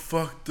so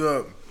fucked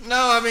up.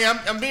 No, I mean,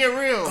 I'm being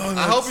real.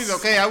 I hope he's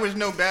okay. I wish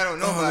no bad on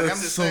nobody. I'm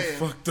just saying.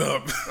 So fucked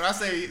up. When I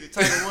say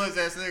Tiger Woods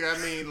ass nigga, I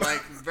mean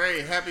like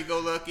very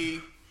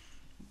happy-go-lucky,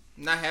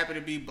 not happy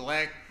to be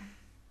black.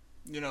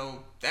 You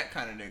know, that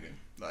kind of nigga.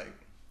 Like,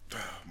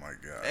 oh my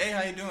god. Hey,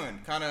 how you doing?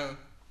 Kind of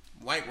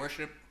white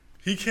worship.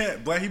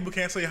 Black people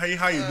can't say, hey,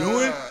 how you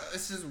doing?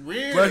 It's just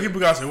weird. Black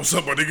people gotta say, what's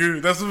up, my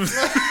nigga? That's what.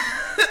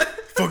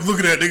 Fuck, look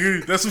at that,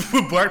 nigga. That's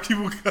what black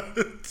people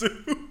gotta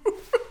do.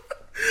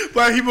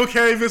 Black people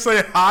can't even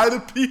say hi to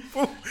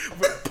people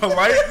with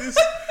politeness.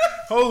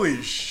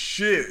 Holy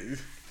shit.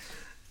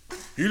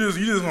 You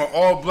just want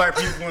all black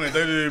people in the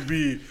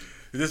WWE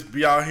just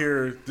be out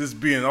here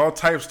just being all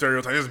type of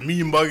stereotypes, just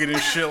mean mugging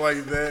and shit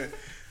like that.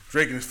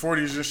 Drinking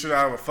 40s and shit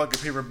out of a fucking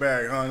paper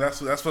bag, huh? That's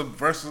what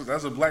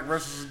black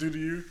wrestlers do to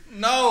you?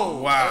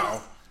 No.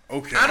 Wow.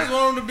 Okay. I just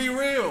want him to be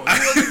real. He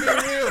wasn't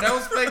being real. That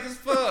was fake as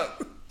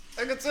fuck.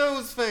 I could tell it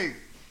was fake.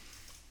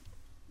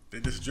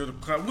 They just drew the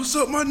crowd. What's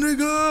up, my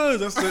nigga?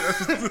 That's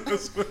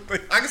what they.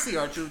 I can see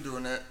R-Truth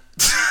doing that.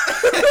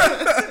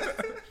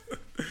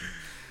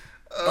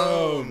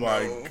 Oh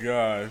my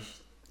gosh.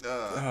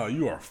 Oh,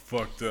 you are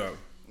fucked up.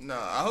 No,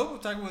 I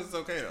hope Tiger Woods is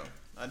okay though.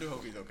 I do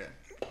hope he's okay.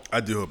 I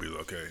do hope he's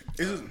okay.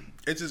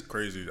 It's just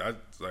crazy. I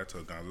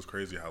tell guys it's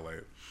crazy how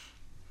like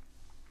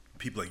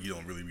people like you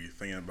don't really be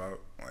thinking about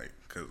like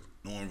because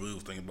no one really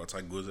was thinking about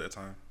Tiger Woods at that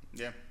time.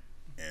 Yeah.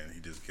 And he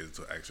just gets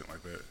into action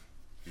like that,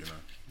 you know.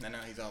 And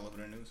now he's all over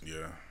the news.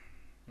 Yeah.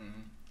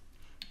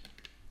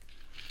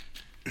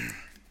 Mm-hmm.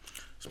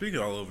 Speaking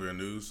of all over the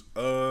news,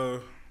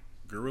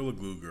 Gorilla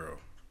Glue girl.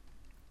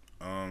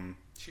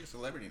 She's a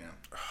celebrity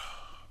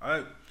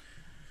now.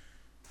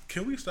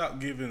 Can we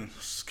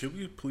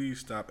please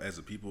stop as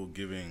a people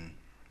giving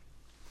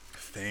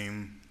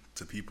fame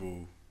to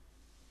people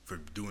for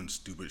doing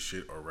stupid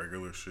shit or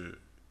regular shit?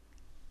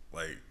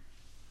 Like,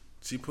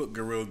 she put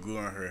Gorilla Glue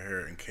on her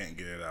hair and can't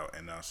get it out,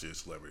 and now she's a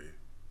celebrity.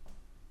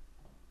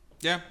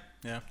 Yeah.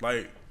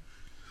 Like,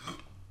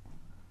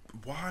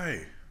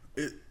 why?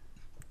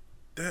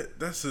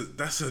 That's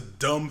a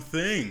dumb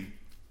thing.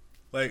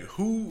 Like,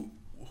 who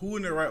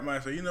in their right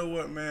mind say, you know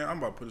what, man, I'm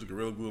about to put this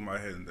Gorilla Glue in my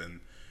head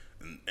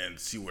and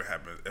see what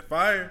happens. If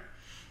I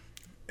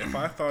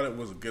thought it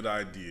was a good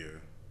idea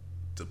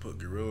to put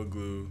Gorilla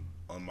Glue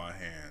on my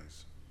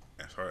hands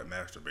and started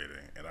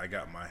masturbating, and I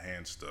got my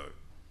hand stuck,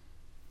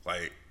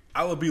 like,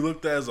 I would be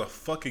looked at as a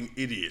fucking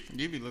idiot.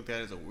 You'd be looked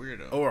at as a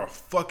weirdo. Or a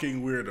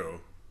fucking weirdo.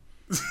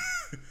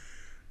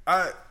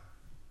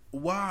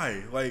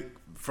 Why? Like,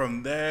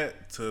 from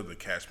that to the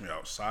Catch Me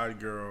Outside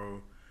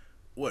girl.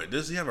 What,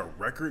 does he have a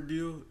record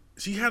deal?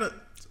 She had a...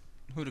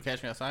 Who, the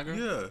Catch Me Outside girl?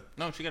 Yeah.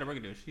 No, she got a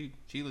record deal.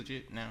 She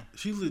legit now.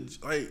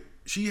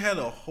 She had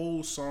a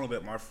whole song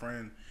that my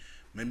friend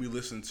made me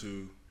listen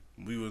to.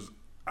 We was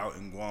out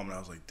in Guam, and I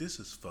was like, this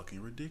is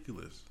fucking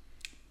ridiculous.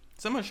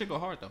 Some of her shit go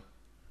hard, though.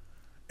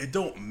 It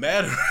don't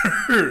matter.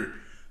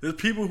 There's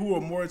people who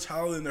are more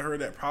talented than her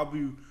that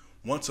probably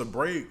wants a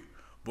break,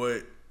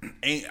 but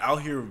ain't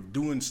out here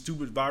doing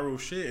stupid viral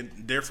shit,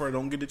 and therefore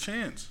don't get a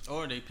chance.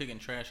 Or they picking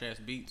trash ass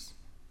beats,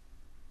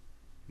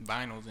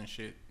 vinyls and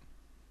shit.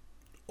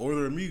 Or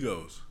they're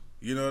amigos.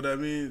 You know what I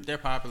mean? They're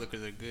popular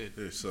because they're good.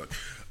 They suck.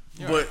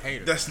 You're but a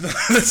hater. that's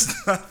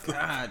not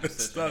God,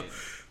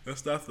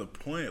 that's not the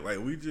point. Like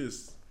we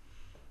just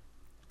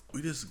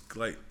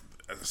like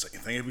the same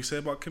thing we said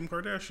about Kim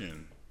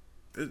Kardashian.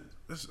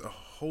 There's a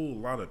whole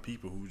lot of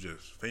people who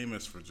just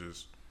famous for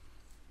just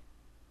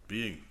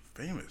being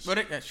famous.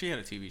 But she had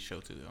a TV show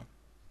too, though.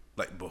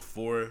 Like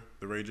before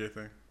the Ray J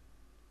thing?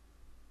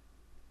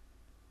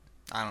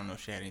 I don't know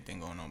if she had anything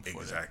going on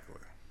before exactly.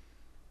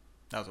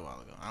 That was a while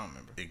ago. I don't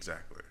remember.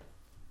 Exactly.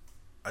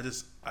 I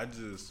just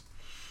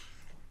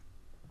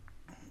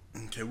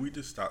can we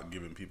just stop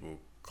giving people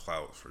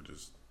clout for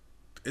just...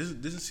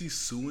 Isn't she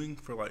suing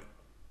for like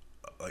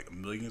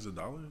millions of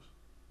dollars?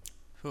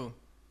 Who?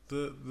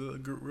 The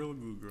Gorilla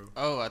Glue girl.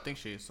 Oh, I think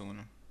she is suing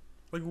him.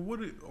 Like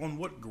on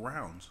what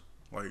grounds?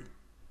 Like,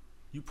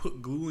 you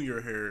put glue in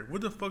your hair. What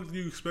the fuck do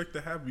you expect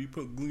to happen? You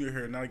put glue in your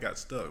hair and now it got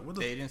stuck.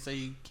 They didn't say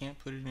you can't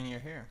put it in your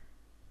hair.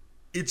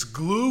 It's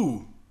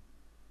glue.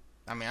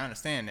 I mean, I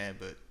understand that,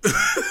 but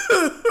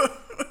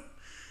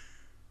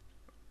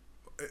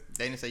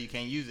they didn't say you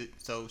can't use it,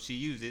 so she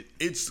used it.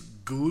 It's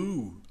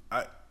glue.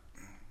 Oh,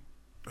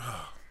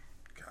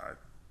 God.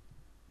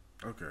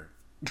 Okay.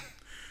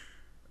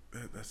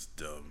 That's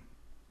dumb.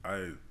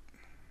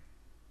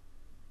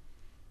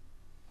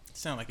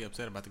 Sound like you're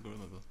upset about the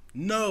Gorilla Glue.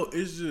 No,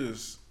 it's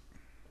just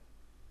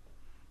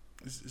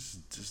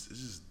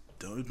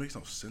dumb. It makes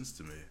no sense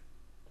to me.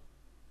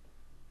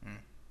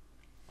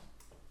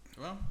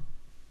 Well,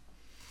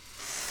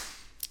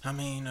 I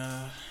mean,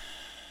 I'm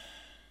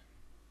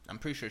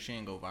pretty sure she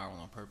didn't go viral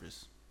on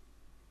purpose.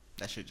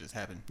 That shit just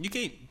happened. You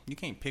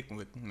can't pick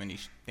when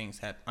these things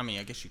happen. I mean,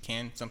 I guess you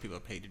can. Some people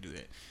are paid to do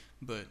that,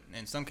 but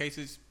in some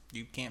cases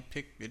you can't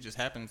pick. It just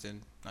happens,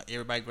 and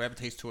everybody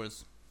gravitates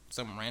towards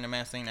some random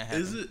ass thing that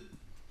happens.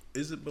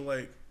 Is it? But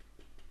like,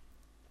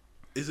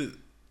 is it?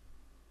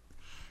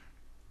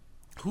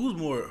 Who's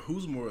more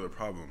of the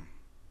problem?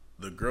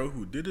 The girl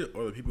who did it,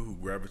 or the people who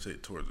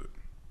gravitate towards it?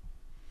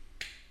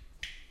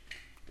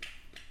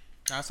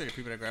 I say the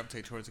people that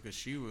gravitate towards it because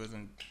she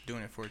wasn't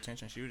doing it for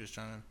attention. She was just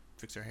trying to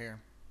fix her hair.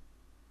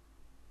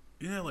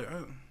 Yeah, like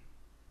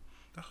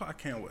that's why I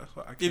can't.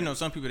 Even though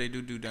some people they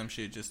do dumb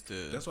shit just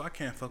to. That's why I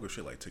can't fuck with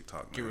shit like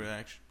TikTok. Get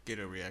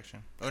a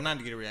reaction, or not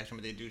to get a reaction,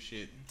 but they do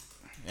shit,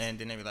 and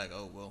then they be like,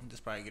 "Oh well, this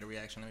probably get a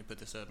reaction. Let me put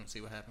this up and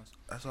see what happens."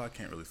 That's why I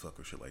can't really fuck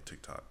with shit like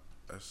TikTok.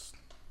 That's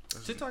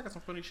TikTok got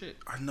some funny shit.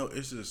 I know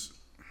it's just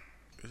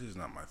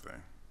not my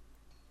thing.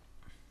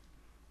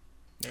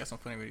 They got some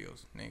funny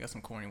videos. They got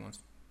some corny ones.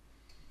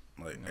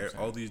 Like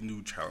all these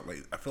new challenge.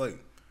 Like I feel like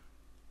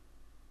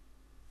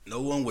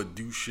no one would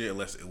do shit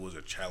unless it was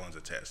a challenge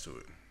attached to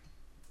it.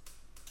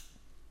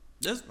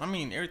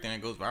 Everything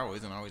that goes viral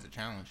isn't always a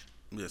challenge.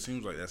 Yeah, it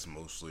seems like that's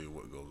mostly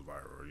what goes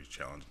viral. These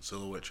challenges,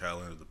 silhouette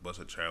challenge, the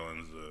busted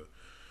challenge, the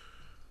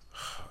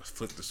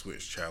flip the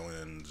switch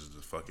challenge,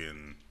 the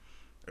fucking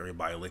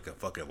everybody lick a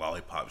fucking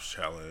lollipops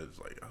challenge.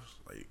 Like I was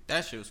like,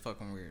 that shit was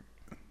fucking weird.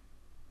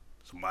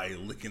 Somebody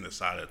licking the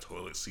side of the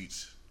toilet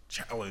seats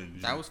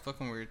challenge. That was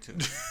fucking weird too.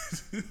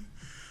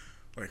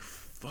 Like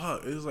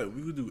fuck, it's like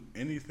we would do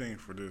anything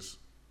for this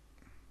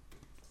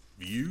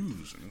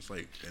views, and it's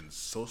like and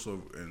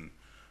social and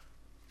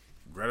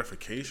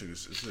gratification.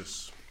 It's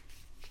just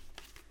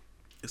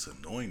it's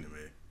annoying to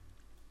me.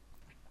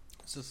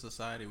 It's the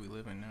society we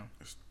live in now.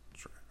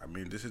 I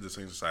mean, this is the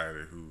same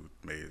society who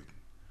made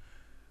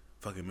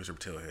fucking Mr.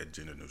 Patel head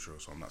gender neutral,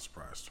 so I'm not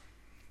surprised.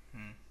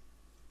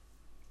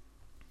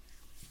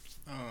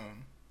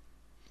 On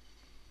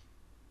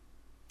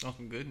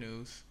some good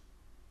news,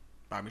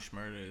 Bobby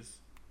Shmurda is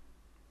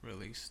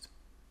released.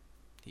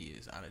 He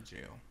is out of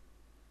jail.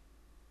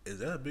 Is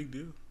that a big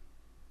deal?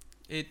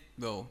 They're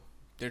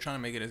trying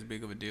to make it as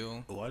big of a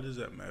deal. Why does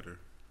that matter?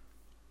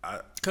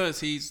 Because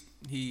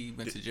he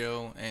went to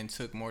jail and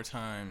took more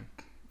time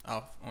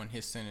off on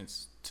his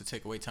sentence to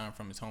take away time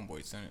from his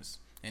homeboy's sentence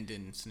and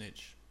didn't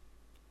snitch.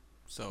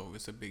 So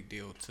it's a big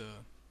deal to.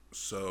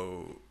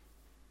 So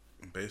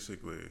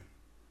basically,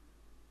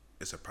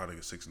 it's a product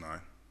of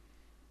 6ix9ine.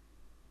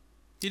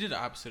 He did the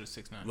opposite of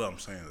 6ix9ine. Well, I'm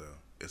saying though,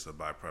 it's a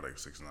byproduct of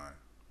 6ix9ine.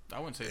 I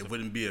wouldn't say it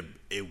wouldn't be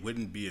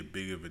a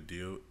big of a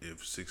deal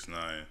if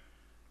 6ix9ine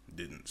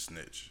didn't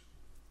snitch.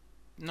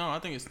 No, I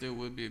think it still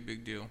would be a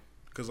big deal.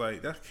 Cause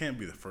like that can't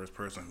be the first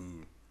person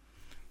who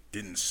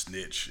didn't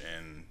snitch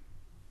and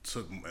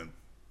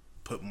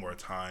put more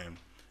time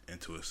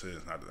into a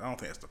sentence. I don't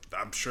think that's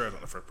I'm sure it's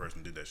not the first person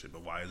who did that shit.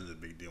 But why is it a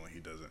big deal when he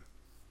doesn't?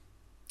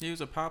 He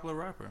was a popular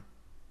rapper.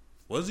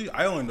 Was he?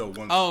 I only know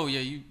one. Oh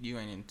yeah, you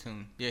ain't in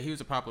tune. Yeah, he was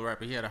a popular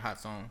rapper. He had a hot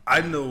song.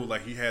 I know,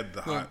 like he had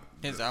the hot.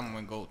 His album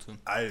went gold too.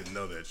 I didn't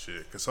know that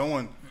shit. Cause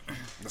someone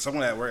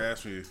at work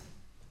asked me,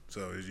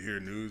 "So did you hear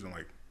the news?" I'm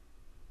like,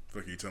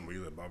 "Fuck you, telling me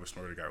you let Bobby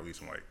Smurder got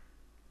released?" I'm like,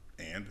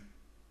 "And."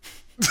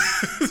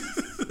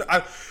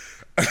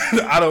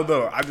 I don't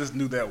know. I just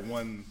knew that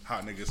one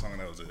hot nigga song.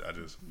 That was it.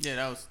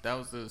 That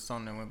was the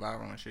song that went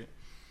viral and shit.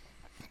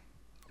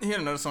 He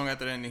had another song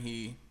after that, and then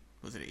he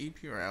was it an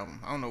EP or album?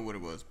 I don't know what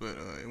it was, but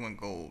it went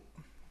gold.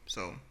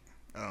 So,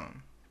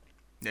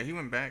 yeah, he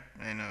went back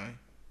and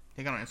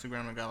he got on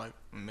Instagram and got like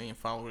 1 million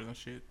followers and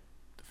shit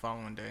the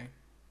following day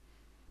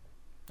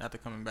after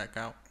coming back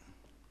out.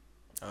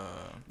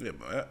 Yeah,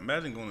 but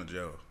imagine going to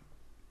jail.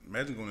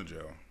 Imagine going to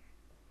jail,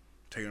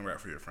 taking rap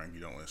for your friend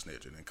you don't want to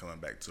snitch, and then coming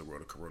back to the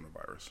world of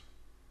coronavirus.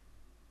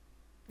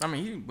 I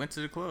mean, he went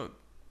to the club.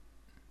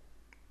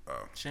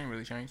 Shit ain't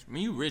really changed. I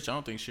mean, you rich. I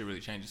don't think shit really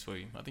changes for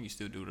you. I think you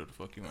still do whatever the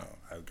fuck you want.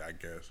 I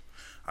guess.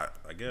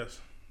 I guess.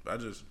 I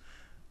just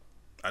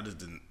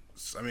didn't.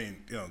 I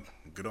mean, you know,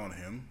 good on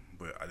him,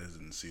 but I just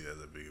didn't see it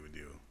as a big of a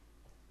deal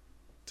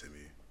to me.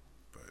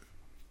 But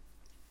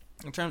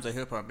in terms of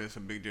hip hop, it's a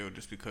big deal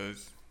just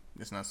because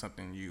it's not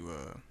something you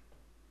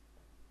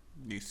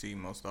see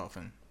most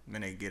often when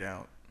they get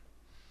out.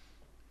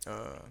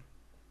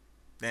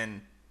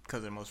 Then because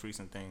of the most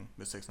recent thing,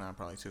 the 6ix9ine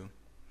probably too.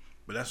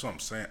 But that's what I'm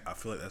saying. I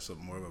feel like that's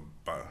more of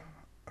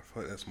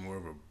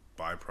a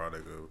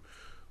byproduct of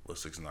what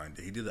 6ix9ine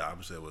did. He did the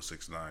opposite of what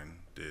 6ix9ine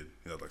did.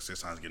 You know, like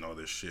 6ix9ine's getting all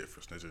this shit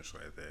for snitching and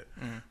shit like that.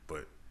 Mm-hmm.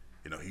 But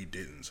you know, he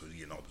didn't, so he's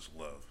getting all this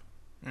love.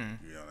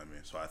 Mm-hmm. You know what I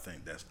mean? So I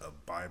think that's a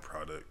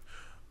byproduct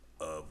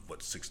of what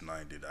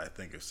 6ix9ine did. I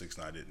think if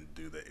 6ix9ine didn't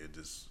do that, it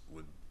just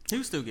would. He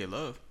would still get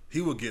love.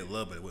 He would get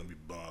love, but it wouldn't be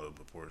blown out of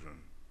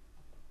proportion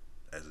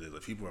as it is.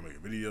 Like people are making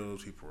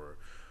videos, people are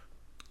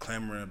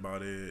clamoring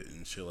about it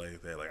and shit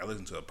like that. Like I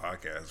listened to a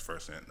podcast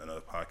first, another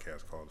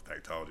podcast called the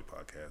Factology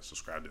Podcast.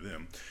 Subscribe to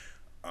them,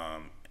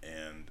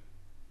 and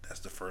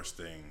that's the first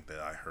thing that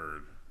I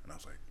heard, and I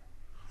was like,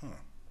 "Huh,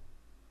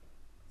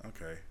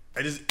 okay."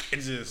 I just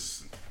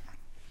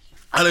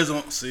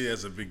don't see it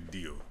as a big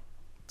deal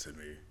to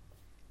me.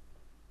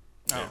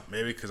 Oh. Yeah,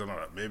 maybe because I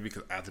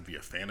have to be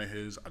a fan of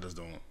his. I just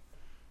don't.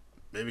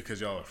 Maybe because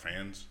y'all are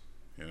fans,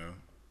 you know.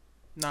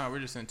 Nah, we're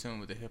just in tune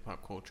with the hip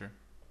hop culture.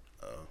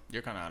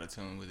 You're kind of out of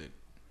tune with it.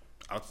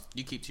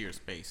 You keep to your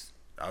space.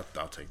 I'll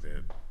take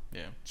that.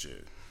 Yeah.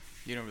 Shit.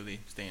 You don't really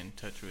stay in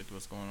touch with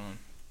what's going on.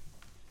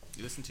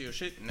 You listen to your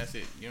shit and that's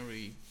it. You don't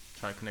really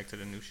try to connect to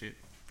the new shit.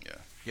 Yeah.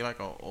 You're like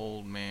an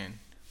old man.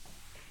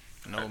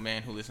 An old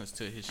man who listens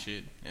to his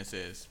shit and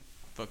says,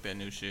 "Fuck that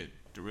new shit.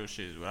 The real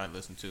shit is what I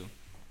listen to.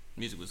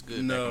 Music was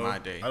good back in my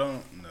day. I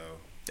don't know.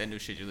 That new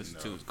shit you listen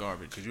to is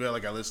garbage." Cause you had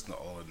like I listen to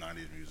all the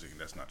 '90s music, and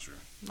that's not true.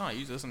 No,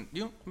 you listen.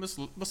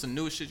 What's the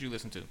newest shit you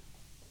listen to?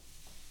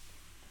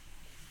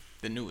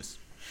 The newest.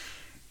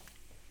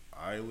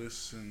 I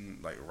listen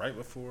like right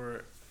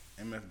before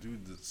MF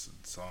Doom's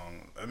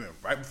song. I mean,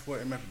 right before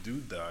MF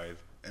Doom died,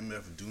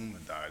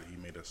 he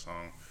made a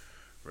song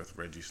with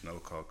Reggie Snow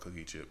called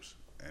 "Cookie Chips,"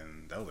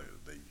 and that was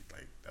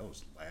that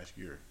was last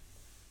year.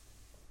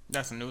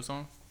 That's a new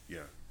song?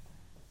 Yeah.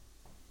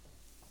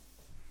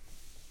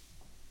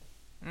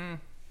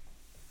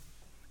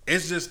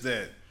 It's just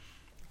that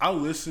I'll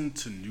listen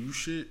to new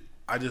shit.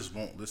 I just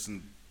won't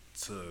listen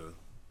to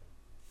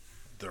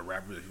the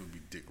rapper that he would be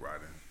dick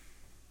riding.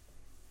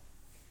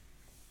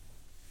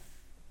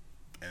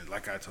 And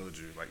like I told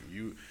you, like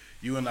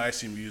you and I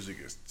see music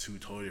as two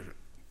totally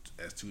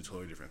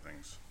different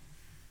things.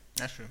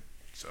 That's true.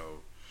 So,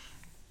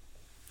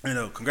 you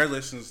know,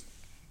 congratulations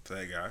to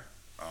that guy.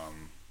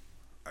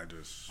 I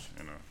just,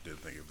 you know, didn't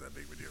think it was that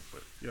big of a deal,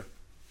 but yeah,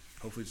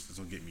 hopefully this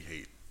doesn't get me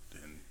hate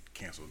and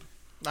canceled.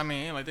 I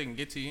mean, like they can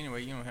get to you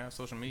anyway. You don't have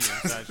social media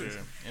besides your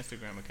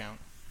Instagram account,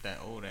 that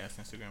old ass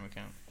Instagram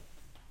account.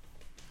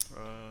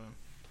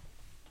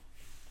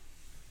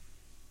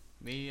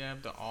 We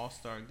have the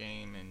All-Star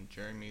game and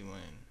Jeremy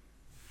Lin.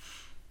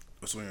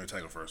 What's the one you want to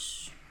tackle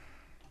first?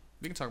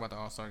 We can talk about the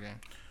All-Star game.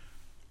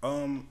 I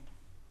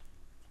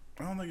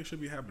don't think it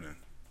should be happening.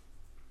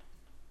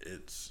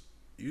 It's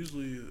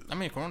usually. I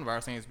mean,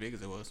 coronavirus ain't as big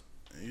as it was.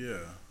 Yeah,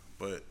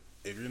 but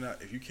if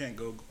you can't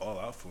go all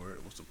out for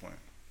it, what's the point?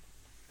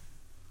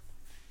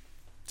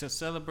 To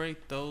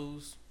celebrate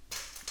those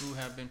who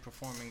have been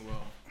performing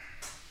well.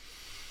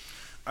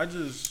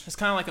 It's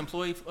kind of like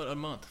employee of the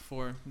month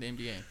for the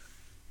NBA.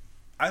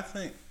 I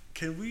think,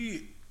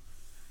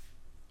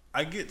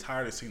 I get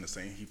tired of seeing the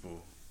same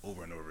people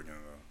over and over again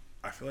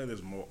though. I feel like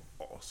there's more.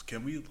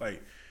 Can we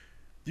like?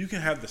 You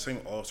can have the same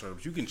all-star,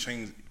 but you can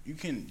change up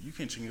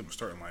a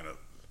starting lineup.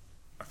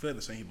 I feel like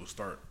the same people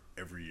start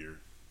every year.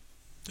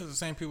 Because the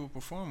same people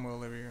perform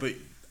well every year. But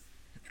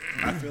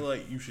I feel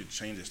like you should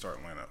change the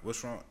starting lineup.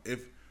 What's wrong?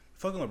 If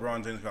fucking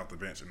LeBron James got off the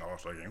bench in the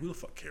All-Star game, who the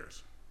fuck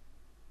cares?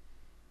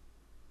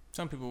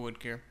 Some people would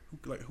care.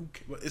 Who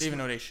even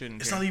though they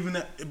shouldn't it's care. Not even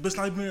that. But it's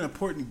not even an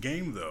important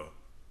game, though.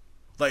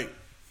 Like,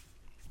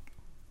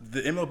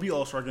 the MLB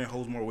All-Star Game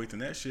holds more weight than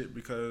that shit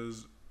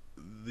because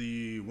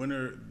the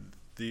winner,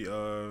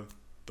 the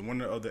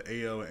winner of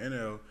the AL and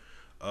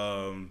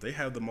NL, they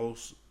have the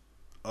most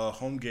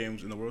home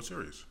games in the World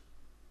Series.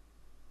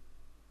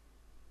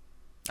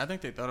 I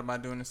think they thought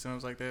about doing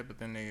incentives like that, but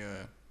then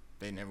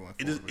they never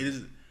went forward. It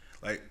is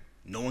like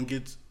no one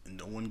gets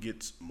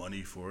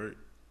money for it.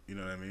 You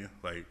know what I mean?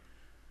 Like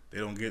they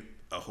don't get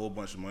a whole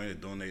bunch of money to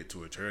donate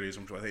to a charity or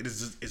something like that.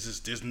 It's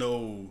just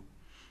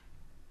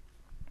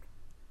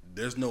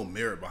there's no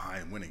merit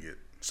behind winning it.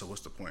 So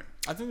what's the point?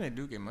 I think they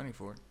do get money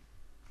for it.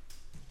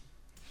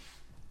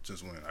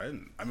 Just when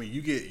I mean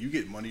you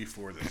get money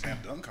for the slam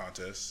dunk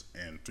contest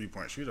and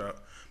 3-point shootout,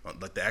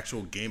 like the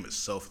actual game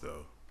itself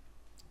though.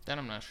 That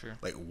I'm not sure.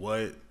 Like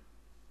what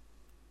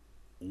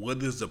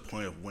is the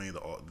point of winning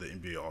the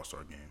NBA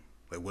All-Star game?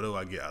 Like what do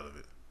I get out of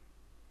it?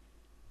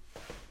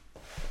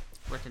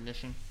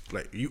 Recognition.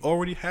 Like you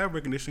already have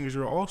recognition because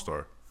you're an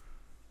All-Star.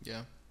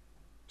 Yeah.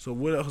 So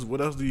what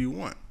else do you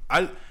want?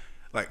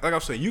 Like I'm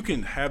saying, you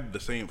can have the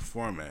same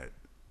format,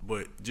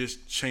 but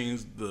just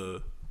change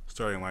the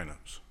starting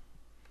lineups.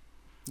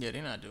 Yeah,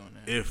 they're not doing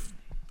that. If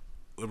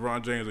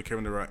LeBron James or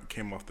Kevin Durant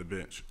came off the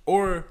bench,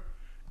 or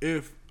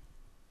if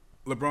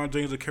LeBron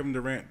James or Kevin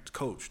Durant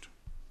coached,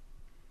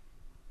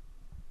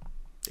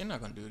 they're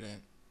not gonna do that.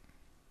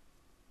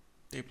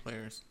 They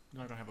players.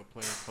 They're not gonna have a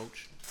player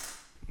coach.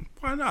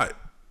 Why not?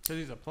 Because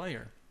he's a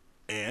player.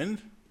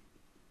 And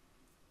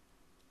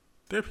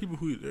there are people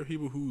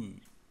who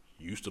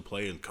used to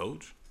play and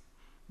coach.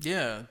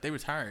 Yeah, they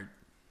retired.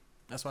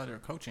 That's why they're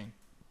coaching.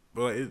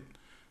 But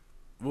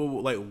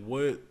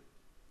what?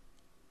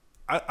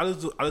 I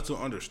just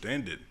don't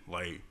understand it.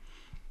 Like,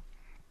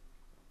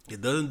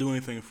 it doesn't do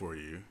anything for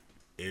you.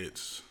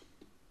 It's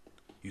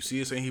you see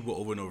the same people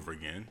over and over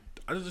again.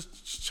 I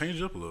just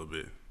change it up a little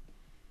bit.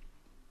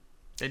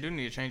 They do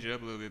need to change it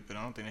up a little bit, but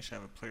I don't think they should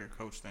have a player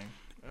coach thing.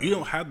 You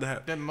don't have to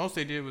have. The most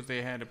they did was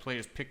they had the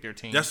players pick their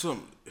team. That's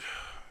some.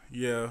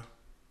 Yeah.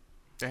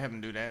 They have them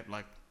do that.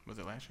 Like, was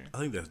it last year? I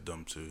think that's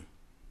dumb too.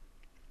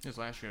 It was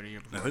last year or the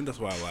year before. I think that's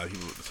why a lot of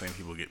people, the same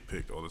people, get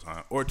picked all the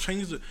time. Or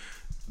change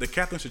the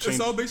captain should change.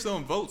 It's all based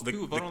on votes.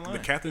 People vote online. The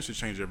captain should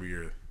change every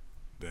year.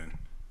 Then.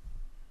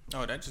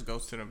 Oh, that just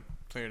goes to the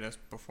player that's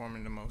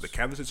performing the most. The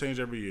captain should change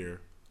every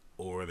year,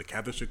 or the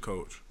captain should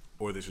coach,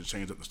 or they should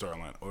change up the starting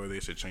line, or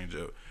they should change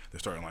up the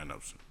starting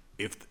lineups.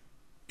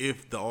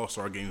 If the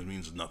All-Star games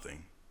means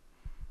nothing,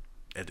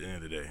 at the end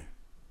of the day,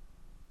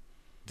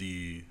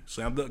 the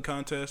slam dunk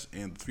contest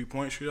and the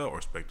 3-point shootout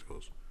are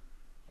spectacles,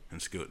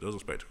 and skill. Those are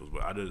spectacles.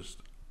 But I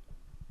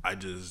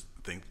just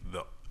think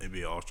the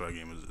NBA All-Star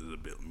game is a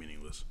bit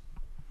meaningless.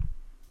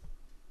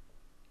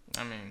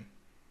 I mean,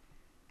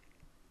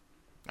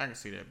 I can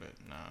see that, but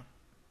nah.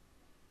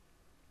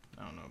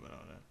 I don't know about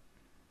all that.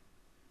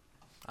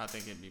 I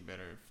think it'd be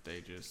better if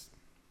they just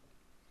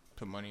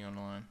put money on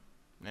the line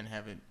and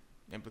have it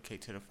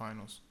implicate to the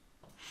finals.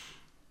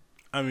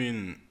 I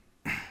mean,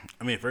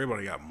 if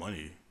everybody got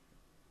money,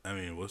 I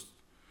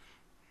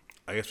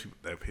guess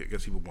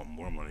people want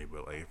more money,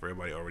 but like if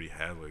everybody already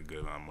has like a good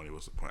amount of money,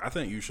 what's the point? I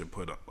think you should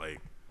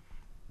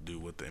do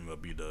what the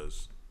MLB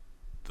does.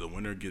 The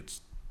winner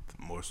gets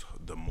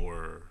the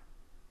more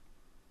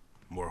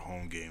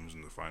home games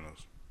in the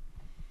finals.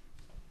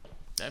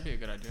 That'd be a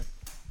good idea.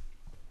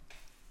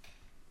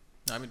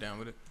 I'd be down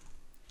with it.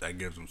 That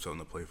gives them something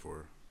to play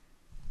for.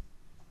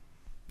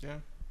 Yeah.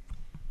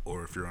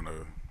 Or if you're on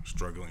a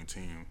struggling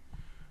team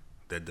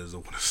that doesn't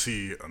want to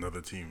see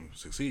another team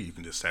succeed, you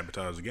can just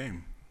sabotage the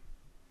game.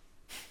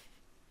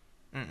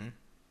 I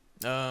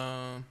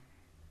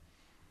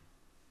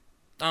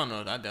don't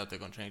know. I doubt they're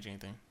gonna change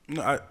anything.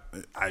 No,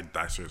 I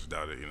seriously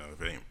doubt it. You know,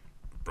 if it ain't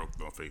broke,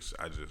 don't fix it.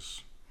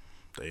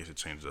 They should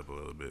change it up a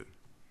little bit.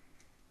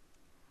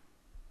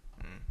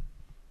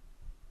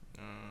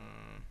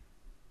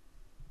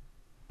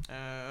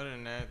 Other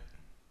than that,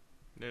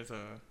 there's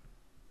a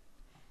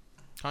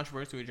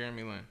controversy with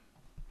Jeremy Lin.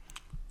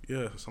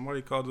 Yeah,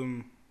 somebody called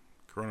him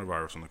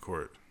coronavirus on the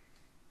court,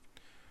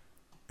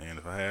 and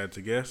if I had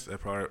to guess,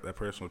 that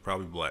person was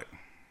probably black.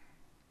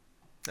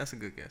 That's a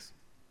good guess.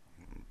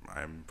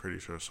 I'm pretty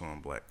sure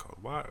someone black called.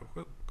 Why?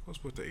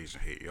 What's with the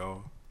Asian hate,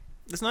 y'all?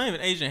 It's not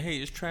even Asian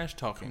hate. It's trash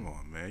talking. Come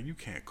on, man. You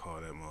can't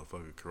call that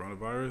motherfucker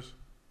coronavirus.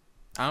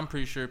 I'm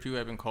pretty sure people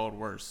have been called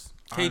worse.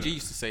 KG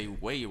used to say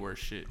way worse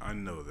shit. I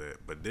know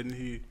that, but didn't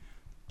he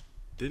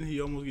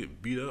almost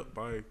get beat up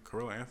by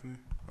Carmelo Anthony?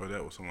 Or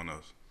that was someone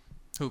else?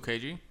 Who,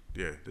 KG?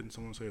 Yeah, didn't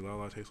someone say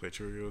Lala tastes like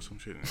Cheerios or some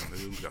shit and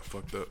they just got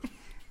fucked up?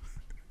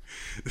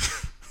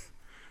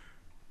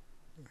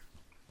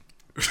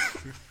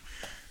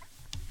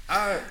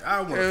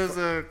 I want. It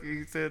was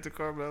he said to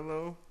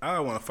Carmelo. I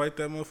want to fight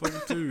that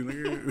motherfucker too,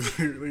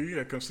 nigga.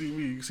 Yeah, come see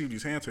me. You can see what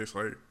these hands taste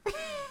like.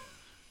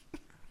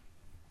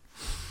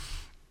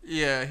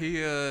 Yeah,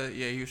 he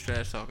was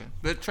trash talking.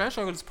 But trash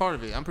talking is part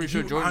of it. I'm pretty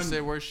sure Jordan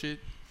said worse shit.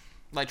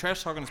 Like,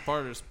 trash talking is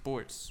part of the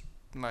sports.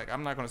 Like,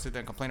 I'm not gonna sit there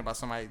and complain about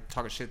somebody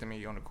talking shit to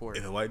me on the court.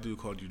 If a white dude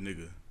called you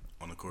nigga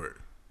on the court,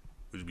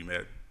 would you be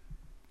mad?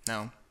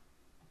 No.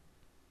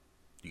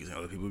 You think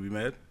other people would be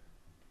mad?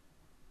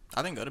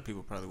 I think other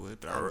people probably would,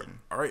 but I wouldn't.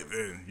 All right,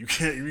 then. You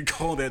can't be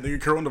calling that nigga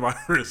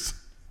coronavirus.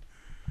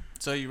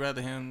 So you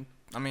rather him?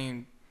 I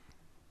mean,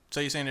 so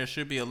you're saying there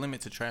should be a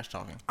limit to trash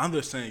talking? I'm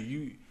just saying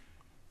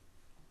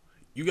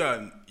you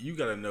gotta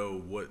know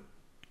what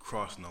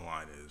crossing the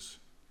line is.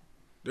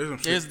 There's some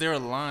shit. Is there a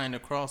line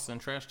across in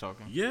trash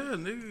talking? Yeah,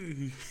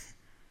 nigga.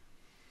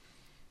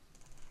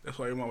 That's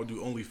why your mom would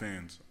do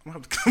OnlyFans. I'm gonna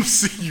have to come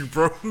see you,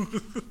 bro.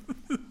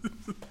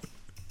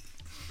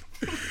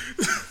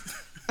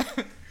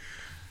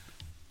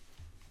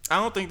 I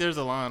don't think there's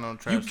a line on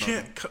trash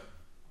talking.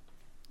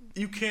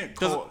 You can't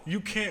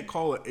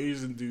call an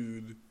Asian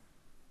dude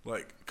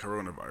like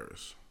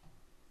coronavirus.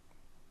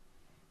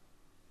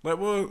 Like,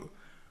 well,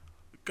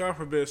 God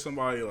forbid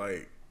somebody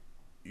like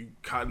you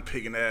cotton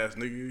picking ass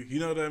nigga. You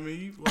know what I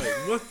mean?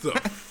 Like, what the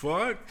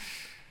fuck?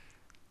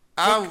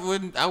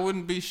 I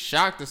wouldn't be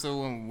shocked if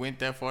someone went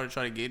that far to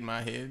try to get in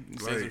my head and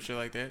say some shit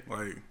like that.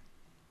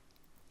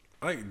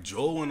 Like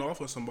Joel went off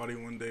with somebody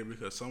one day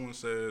because someone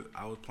said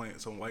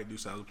some white dude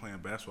said I was playing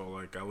basketball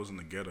like I was in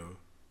the ghetto.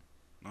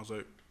 And I was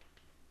like,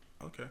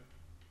 okay.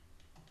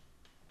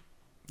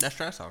 That's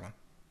trash talking.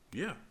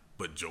 Yeah.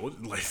 But Joel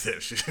didn't like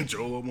that shit.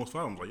 Joel almost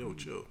fought him. I was like, yo,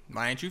 chill.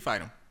 Why ain't you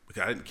fight him?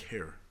 Because I didn't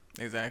care.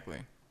 Exactly.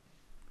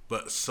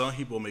 But some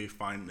people may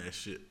find that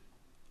shit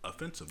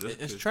offensive.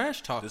 It's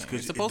trash talking.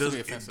 It's supposed to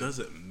be offensive. It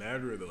doesn't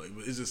matter though. Like,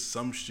 it's just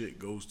some shit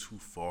goes too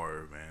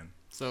far, man.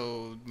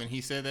 So when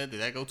he said that, did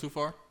that go too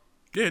far?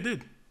 Yeah, it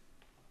did.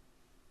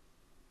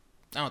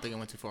 I don't think it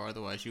went too far.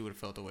 Otherwise, you would have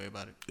felt the way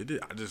about it. It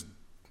did.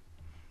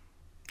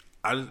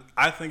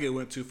 I think it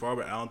went too far,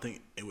 but I don't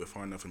think it went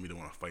far enough for me to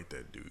want to fight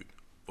that dude.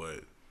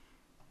 But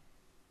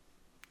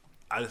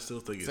I just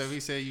still think it's... So if he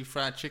said you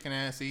fried chicken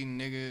ass eating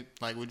nigga,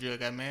 like, would you have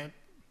got mad?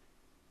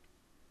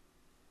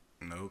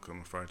 No, because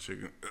I'm a fried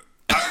chicken.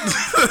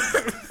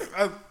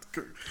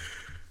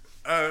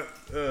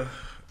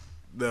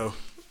 No.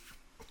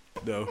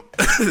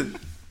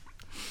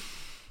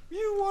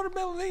 You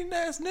watermelon eating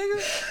ass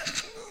nigga.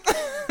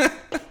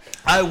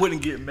 I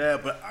wouldn't get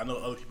mad, but I know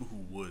other people who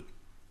would.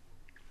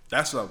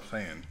 That's what I'm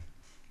saying.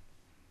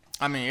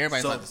 I mean,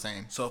 everybody's not the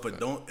same. So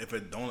if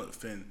it don't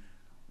offend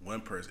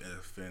one person, it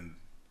offend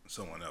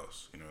someone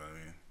else. You know what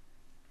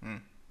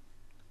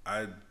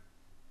I mean?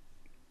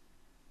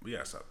 We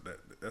gotta stop that.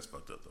 That's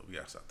fucked up though. We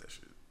gotta stop that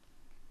shit.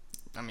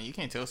 I mean, you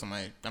can't tell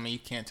somebody.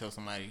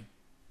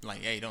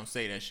 Like, hey, don't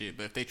say that shit.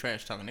 But if they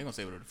trash talking, they gonna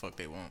say whatever the fuck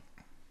they want.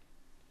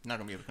 Not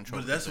gonna be able to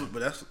control. But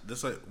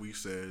that's like we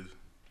said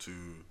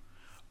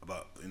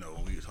about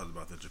when we talked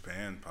about the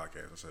Japan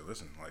podcast. I said,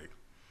 listen, like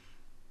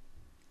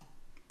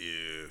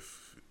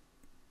if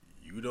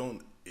you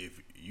don't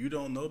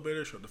know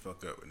better, shut the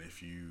fuck up. And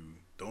if you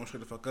don't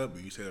shut the fuck up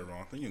and you say the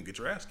wrong thing, you can get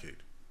your ass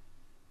kicked.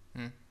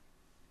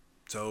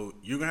 So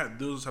you're gonna have to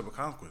deal with those type of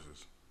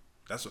consequences.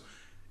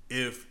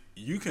 If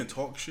you can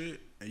talk shit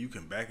and you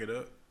can back it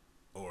up,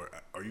 or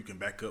you can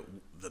back up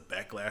the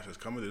backlash that's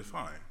coming, then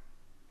fine.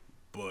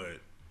 But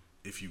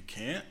if you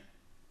can't,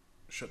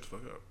 shut the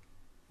fuck up.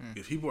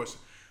 If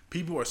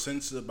people are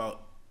sensitive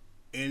about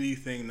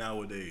anything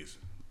nowadays.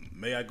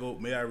 May I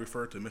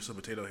refer to Mr.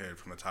 Potato Head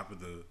from the top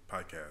of the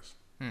podcast?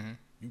 Mm-hmm.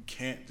 You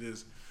can't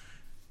just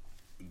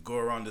go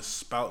around just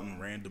spouting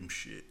random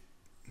shit.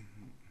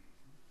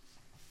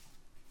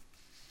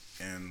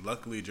 And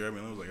luckily,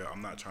 Jeremy Lin was like,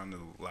 I'm not trying to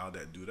allow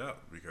that dude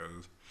out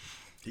because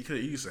he could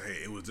have easily said,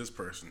 hey, it was this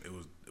person. It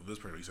was this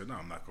person. He said, no,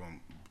 I'm not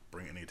going to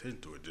bring any attention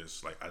to it.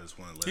 Just like, I just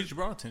want to let He just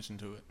brought attention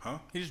to it. Huh?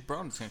 He just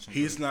brought attention to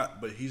it.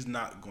 But he's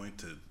not going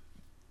to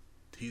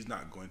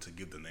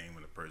give the name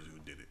of the person who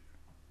did it.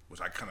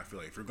 Which I kind of feel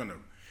like if you're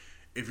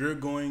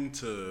going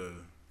to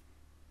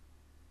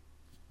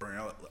bring it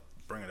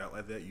out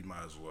like that, you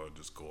might as well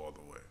just go all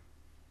the way.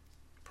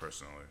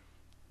 Personally.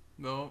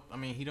 Well, I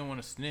mean, he don't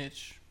want to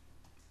snitch.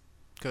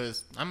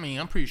 Because, I mean,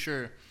 I'm pretty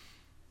sure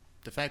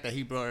the fact that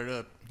he brought it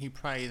up, he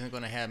probably isn't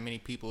going to have many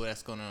people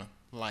that's going to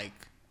like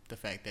the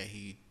fact that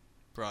he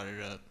brought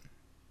it up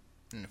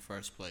in the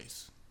first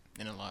place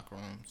in the locker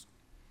rooms.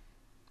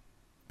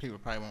 People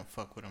probably won't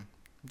fuck with him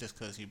just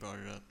because he brought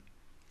it up.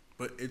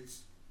 But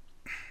it's...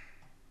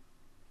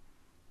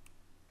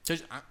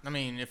 I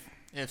mean,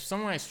 if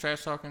someone is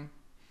trash talking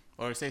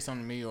or say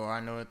something to me or I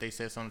know that they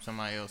said something to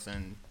somebody else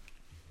and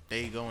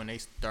they go and they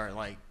start,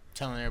 like,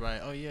 telling everybody,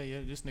 oh,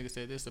 yeah, this nigga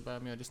said this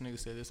about me or this nigga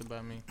said this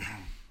about me.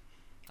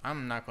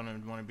 I'm not going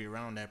to want to be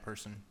around that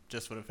person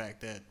just for the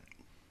fact that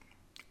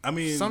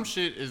some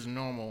shit is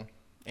normal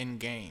in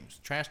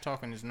games. Trash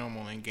talking is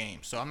normal in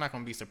games. So I'm not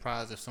going to be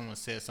surprised if someone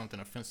says something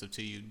offensive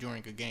to you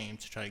during a game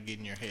to try to get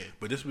in your head.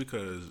 But I feel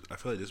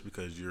like just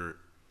because you're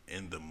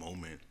in the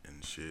moment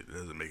and shit, it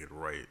doesn't make it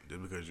right.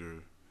 Just because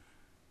you're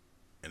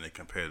in a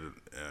competitive,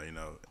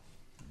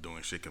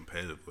 doing shit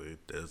competitively,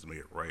 that doesn't make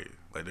it right.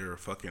 Like, there are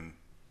fucking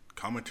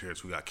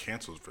commentators who got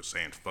canceled for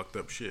saying fucked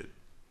up shit,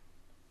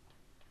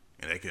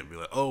 and they can be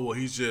like, "Oh, well,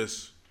 he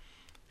just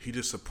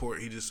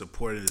supported."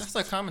 That's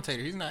a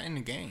commentator. He's not in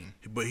the game.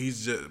 But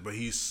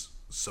he's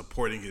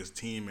supporting his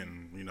team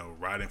and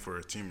riding for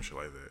his team and shit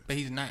like that. But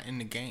he's not in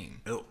the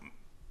game.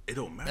 it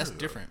don't matter. That's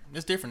different.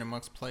 It's different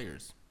amongst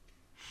players.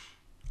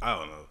 I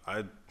don't know.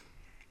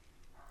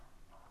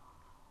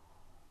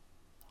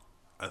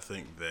 I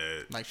think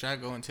that Like, should I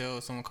go and tell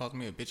someone calls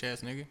me a bitch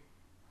ass nigga?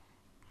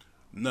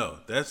 no,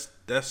 that's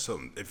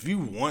something. If you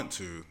want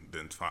to,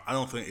 then fine. I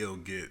don't think it'll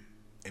get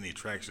any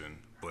traction.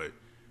 But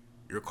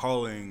you're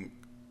calling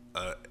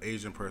a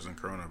Asian person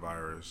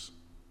coronavirus,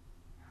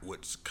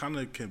 which kind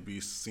of can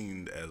be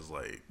seen as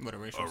like What, a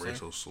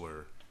racial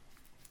slur,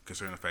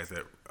 considering the fact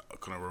that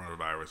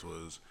coronavirus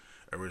was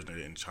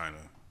originated in China.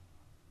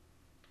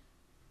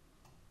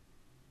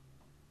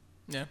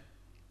 Yeah.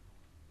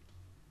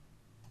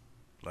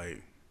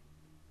 Like,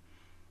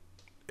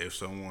 if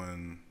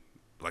someone,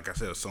 like I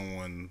said, if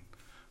someone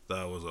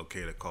thought it was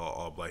okay to call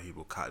all black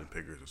people cotton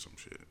pickers or some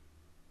shit,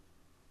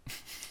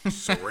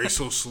 it's a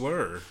racial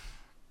slur.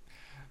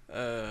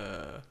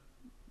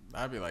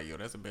 I'd be like, yo,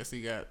 that's the best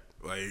he got.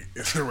 Like,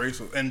 it's a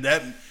racial, and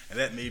that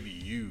may be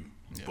you,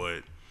 Yeah.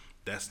 but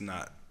that's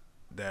not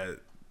that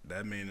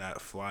may not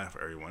fly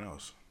for everyone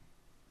else.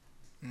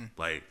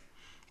 Like,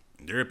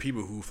 there are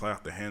people who fly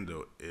off the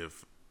handle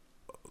if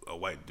a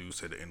white dude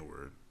said the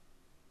N-word.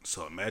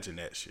 So imagine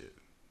that shit.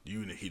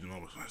 You in the heat of the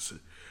moment, said,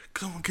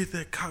 "Come on, get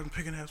that cotton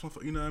picking ass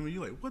motherfucker." You know what I mean?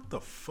 You're like, what the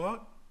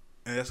fuck?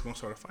 And that's gonna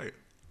start a fight.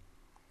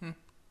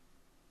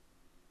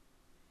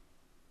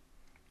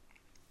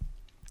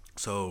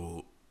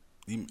 So,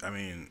 I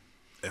mean,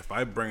 if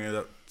I bring it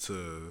up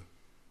to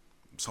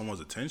someone's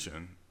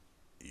attention,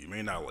 you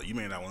may not want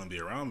to be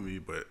around me,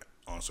 but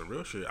on some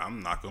real shit,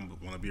 I'm not gonna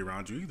want to be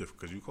around you either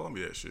because you called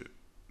me that shit.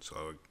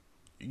 So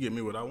you give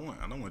me what I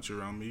want. I don't want you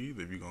around me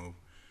either if you're gonna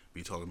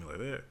be talking to me like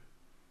that.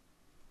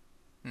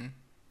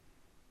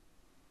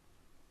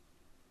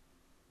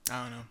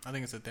 I don't know. I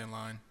think it's a thin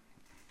line.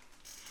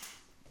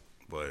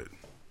 But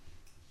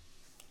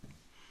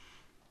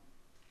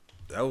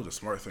that was a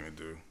smart thing to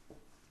do.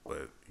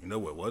 But you know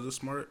what wasn't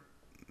smart?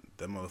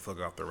 That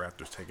motherfucker off the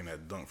Raptors taking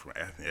that dunk from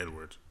Anthony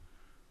Edwards.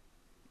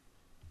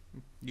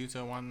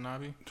 Yuta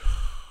Watanabe?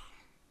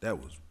 That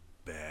was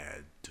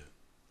bad.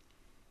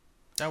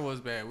 That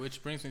was bad,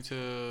 which brings me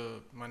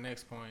to my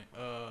next point.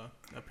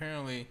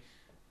 Apparently,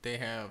 they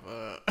have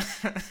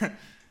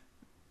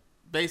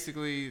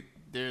basically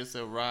there's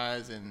a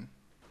rise in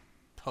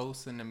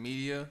posts in the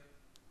media.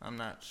 I'm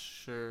not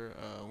sure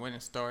when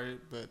it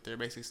started, but they're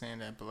basically saying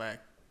that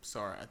blacks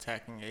are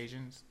attacking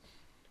Asians.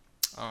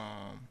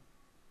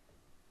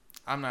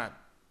 I'm not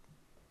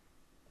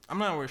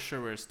really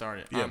sure where it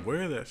started. Yeah,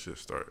 where did that shit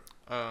start?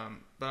 But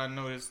I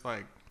noticed,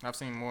 like, I've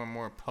seen more and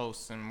more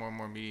posts and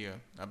more media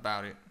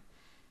about it,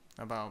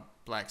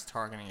 about blacks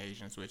targeting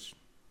Asians, which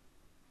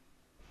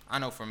I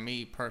know for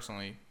me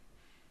personally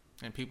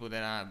and people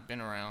that I've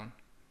been around,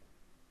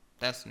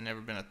 that's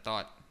never been a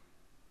thought.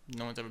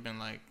 No one's ever been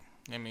like,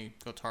 let me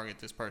go target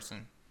this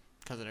person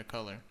because of their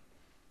color.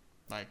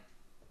 Like,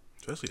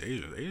 especially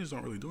Asians. Asians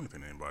don't really do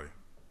anything to anybody.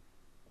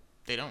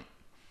 They don't.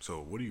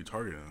 So what are you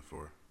targeting them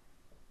for?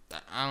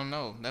 I don't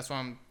know. That's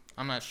why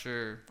I'm not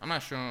sure. I'm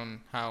not sure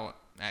on how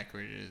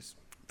accurate it is.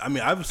 I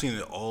mean, I've seen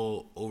it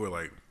all over.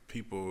 Like,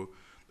 people,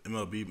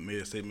 MLB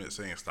made a statement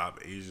saying "Stop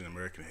Asian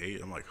American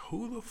Hate." I'm like,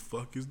 who the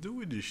fuck is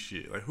doing this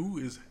shit? Like, who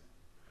is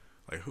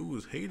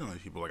hating on these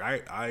people?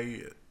 Like,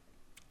 I'm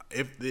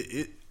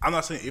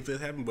not saying if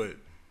it happened, but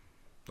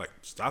like,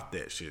 stop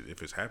that shit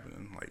if it's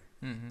happening. Like,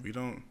 we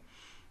don't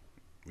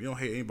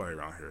hate anybody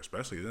around here,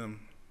 especially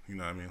them. You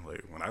know what I mean?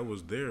 Like, when I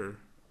was there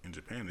in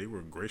Japan, they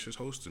were gracious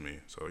hosts to me.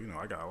 So, you know,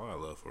 I got a lot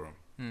of love for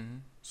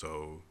them.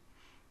 So,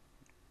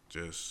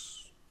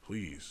 just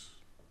please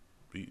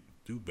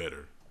do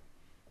better.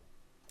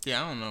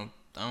 Yeah, I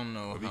don't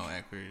know how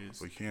accurate it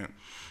is. We can't.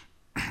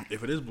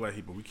 If it is black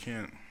people, we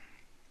can't.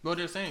 Well,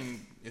 they're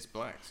saying it's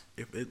blacks.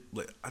 If it,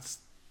 like, I just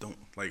don't,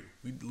 like,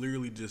 we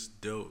literally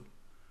just dealt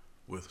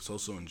with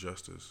social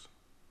injustice.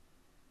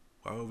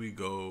 Why would we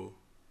go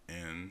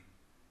and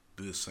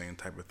do the same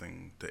type of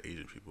thing to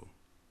Asian people?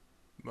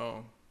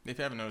 Well, if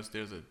you haven't noticed,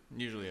 there's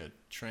usually a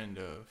trend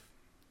of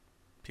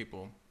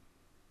people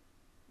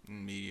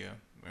in media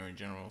or in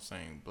general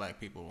saying black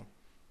people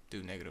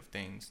do negative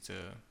things to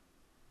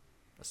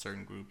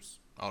certain groups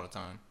all the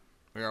time.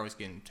 We're always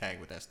getting tagged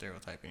with that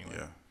stereotype anyway.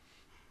 Yeah.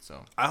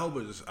 So I hope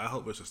it's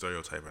a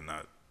stereotype and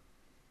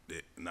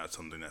not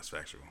something that's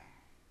factual.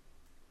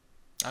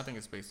 I think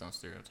it's based on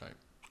stereotype.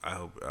 I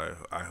hope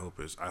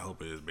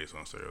it is based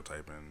on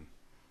stereotype and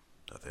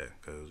not that,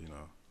 because, you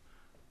know,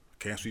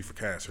 can't speak for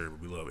Cass here, but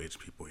we love Asian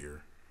people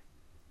here.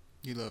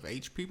 You love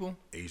H people?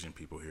 Asian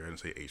people here. I didn't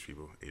say H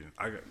people. Asian.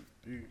 I got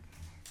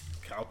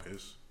cow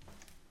piss.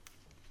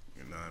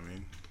 You know what I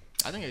mean?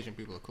 I think Asian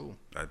people are cool.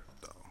 I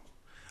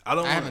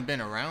haven't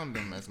been around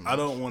them as much. I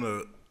don't want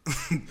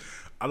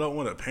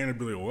to pander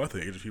Billy or I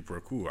think Asian people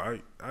are cool. I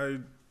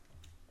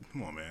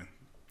come on, man.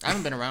 I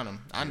haven't been around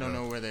them. I don't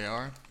know where they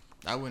are.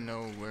 I wouldn't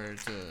know where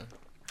to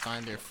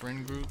find their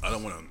friend group. I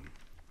don't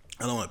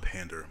want to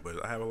pander,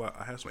 but I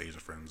have some Asian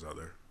friends out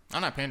there.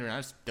 I'm not pandering. I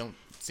just don't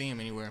see them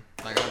anywhere.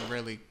 Like, I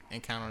rarely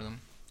encounter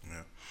them.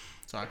 Yeah.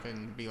 So I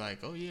couldn't be like,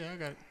 oh yeah, I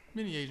got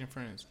many Asian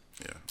friends.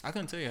 Yeah. I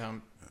couldn't tell you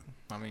how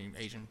many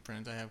Asian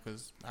friends I have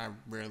because I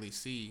rarely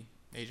see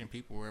Asian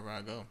people wherever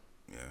I go.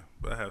 Yeah,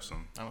 but I have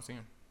some. I don't see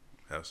them.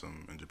 Have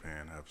some in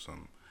Japan. Have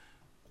some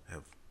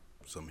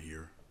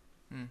here.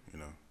 You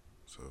know,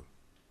 so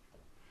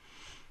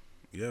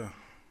yeah.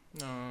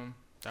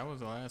 That was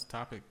the last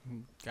topic.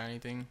 Got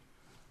anything?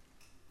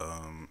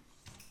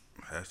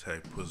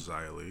 Hashtag push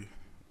Xylee.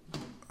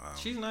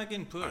 She's not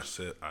getting pushed.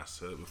 I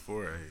said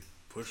before, hey,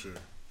 push her.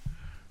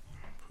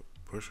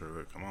 Push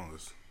her. Come on,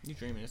 let's. You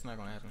dreaming? It's not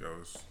gonna happen. Yo,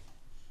 let's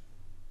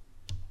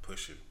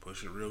push it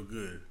real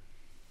good.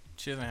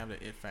 She doesn't have the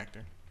it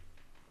factor.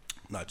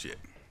 Not yet.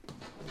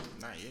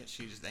 Not yet.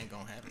 She just ain't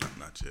gonna happen.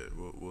 Not yet.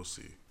 We'll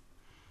see.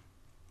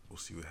 We'll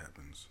see what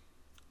happens.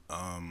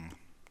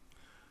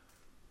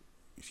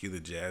 You see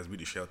the Jazz beat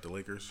the shit out the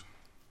Lakers?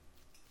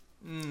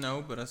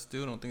 No, but I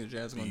still don't think the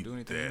Jazz are gonna do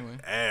anything anyway.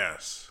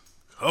 Ass.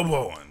 Come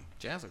on.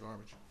 Jazz are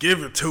garbage.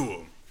 Give it to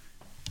them.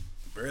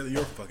 Barely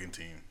your fucking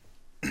team.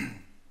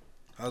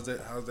 How's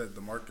that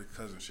DeMarcus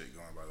Cousins shit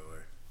going, by the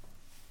way?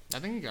 I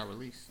think he got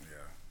released.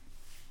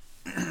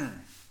 Yeah.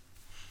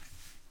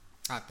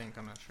 I think.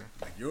 I'm not sure.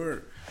 Like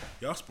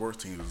y'all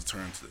sports team is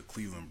turned to the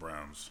Cleveland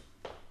Browns.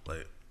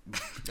 Like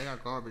they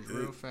got garbage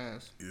real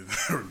fast. Either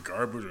they're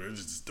garbage or they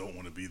just don't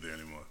want to be there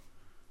anymore.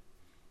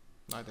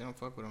 Like they don't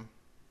fuck with them.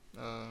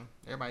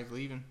 Everybody's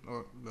leaving.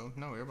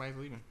 Everybody's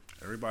leaving.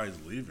 Everybody's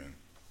leaving.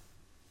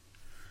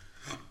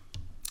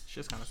 It's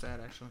just kind of sad,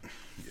 actually.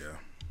 Yeah.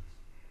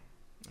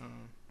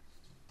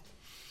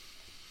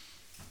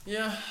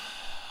 Yeah.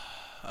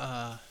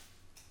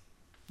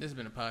 This has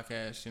been a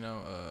podcast,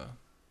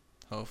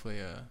 hopefully,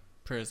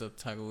 prayers up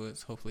to Tiger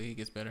Woods. Hopefully he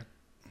gets better.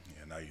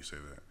 Yeah, now you say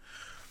that.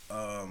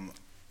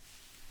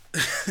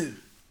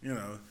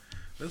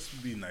 Let's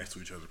be nice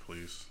to each other,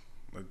 please.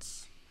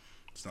 Let's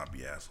not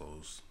be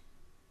assholes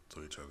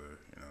to each other.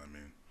 You know what I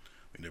mean?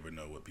 We never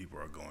know what people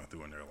are going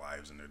through in their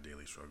lives and their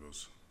daily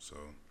struggles. So,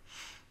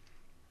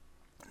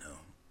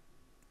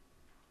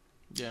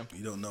 yeah,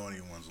 you don't know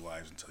anyone's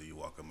lives until you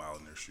walk them out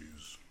in their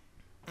shoes.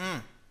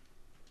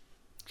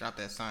 Drop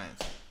that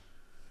science.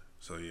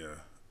 So yeah,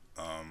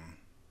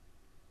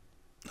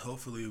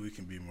 hopefully we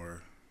can be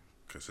more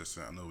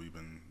consistent. I know we've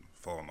been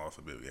falling off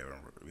a bit. We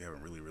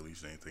haven't really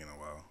released anything in a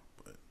while,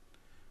 but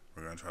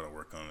we're gonna try to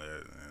work on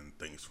that. And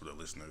thanks for the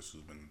listeners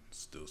who've been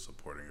still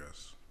supporting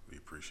us. We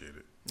appreciate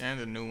it. And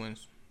the new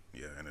ones.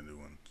 Yeah, and the new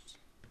ones.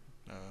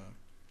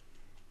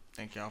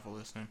 Thank y'all for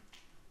listening.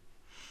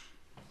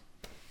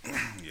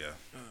 Yeah.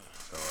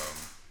 So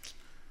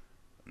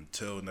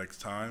until next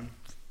time,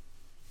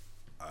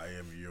 I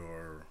am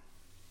your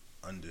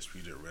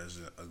undisputed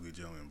resident ugly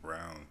gentleman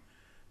Brown,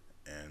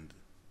 and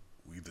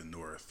we the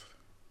North.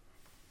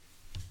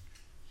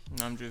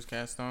 I'm Juice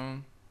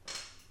Castone.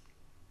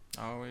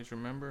 Always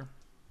remember,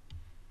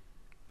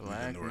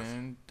 black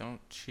men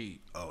don't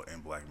cheat. Oh,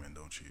 and black men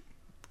don't cheat.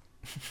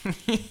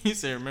 He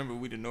said, remember,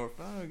 we the North.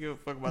 I don't give a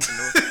fuck about the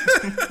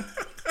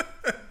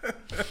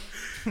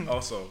North.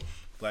 Also,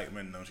 black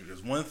men don't cheat.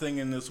 There's one thing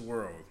in this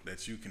world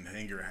that you can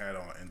hang your hat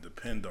on and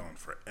depend on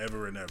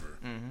forever and ever.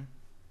 Mm-hmm.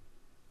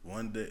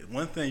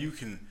 One thing you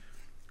can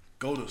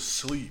go to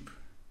sleep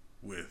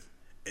with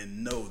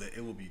and know that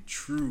it will be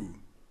true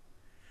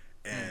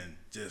and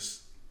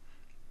just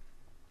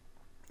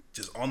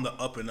on the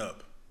up and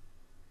up.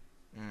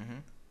 Mm-hmm.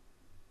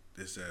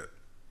 Is that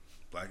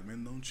black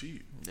men don't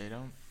cheat. They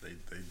don't. They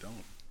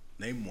don't.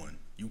 Name one.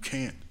 You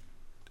can't.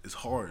 It's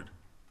hard.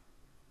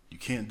 You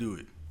can't do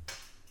it.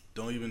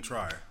 Don't even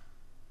try.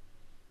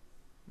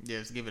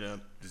 Just give it up.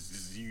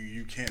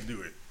 You can't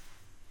do it.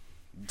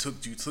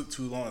 You took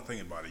too long to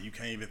think about it. You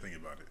can't even think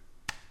about it.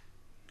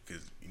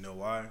 Because you know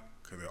why?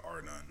 Because there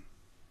are none.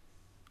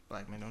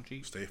 Black men don't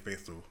cheat. Stay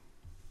faithful.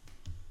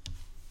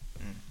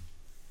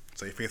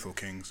 Stay faithful,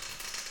 kings.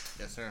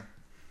 Yes, sir.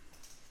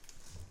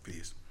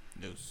 Peace.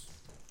 Deuce.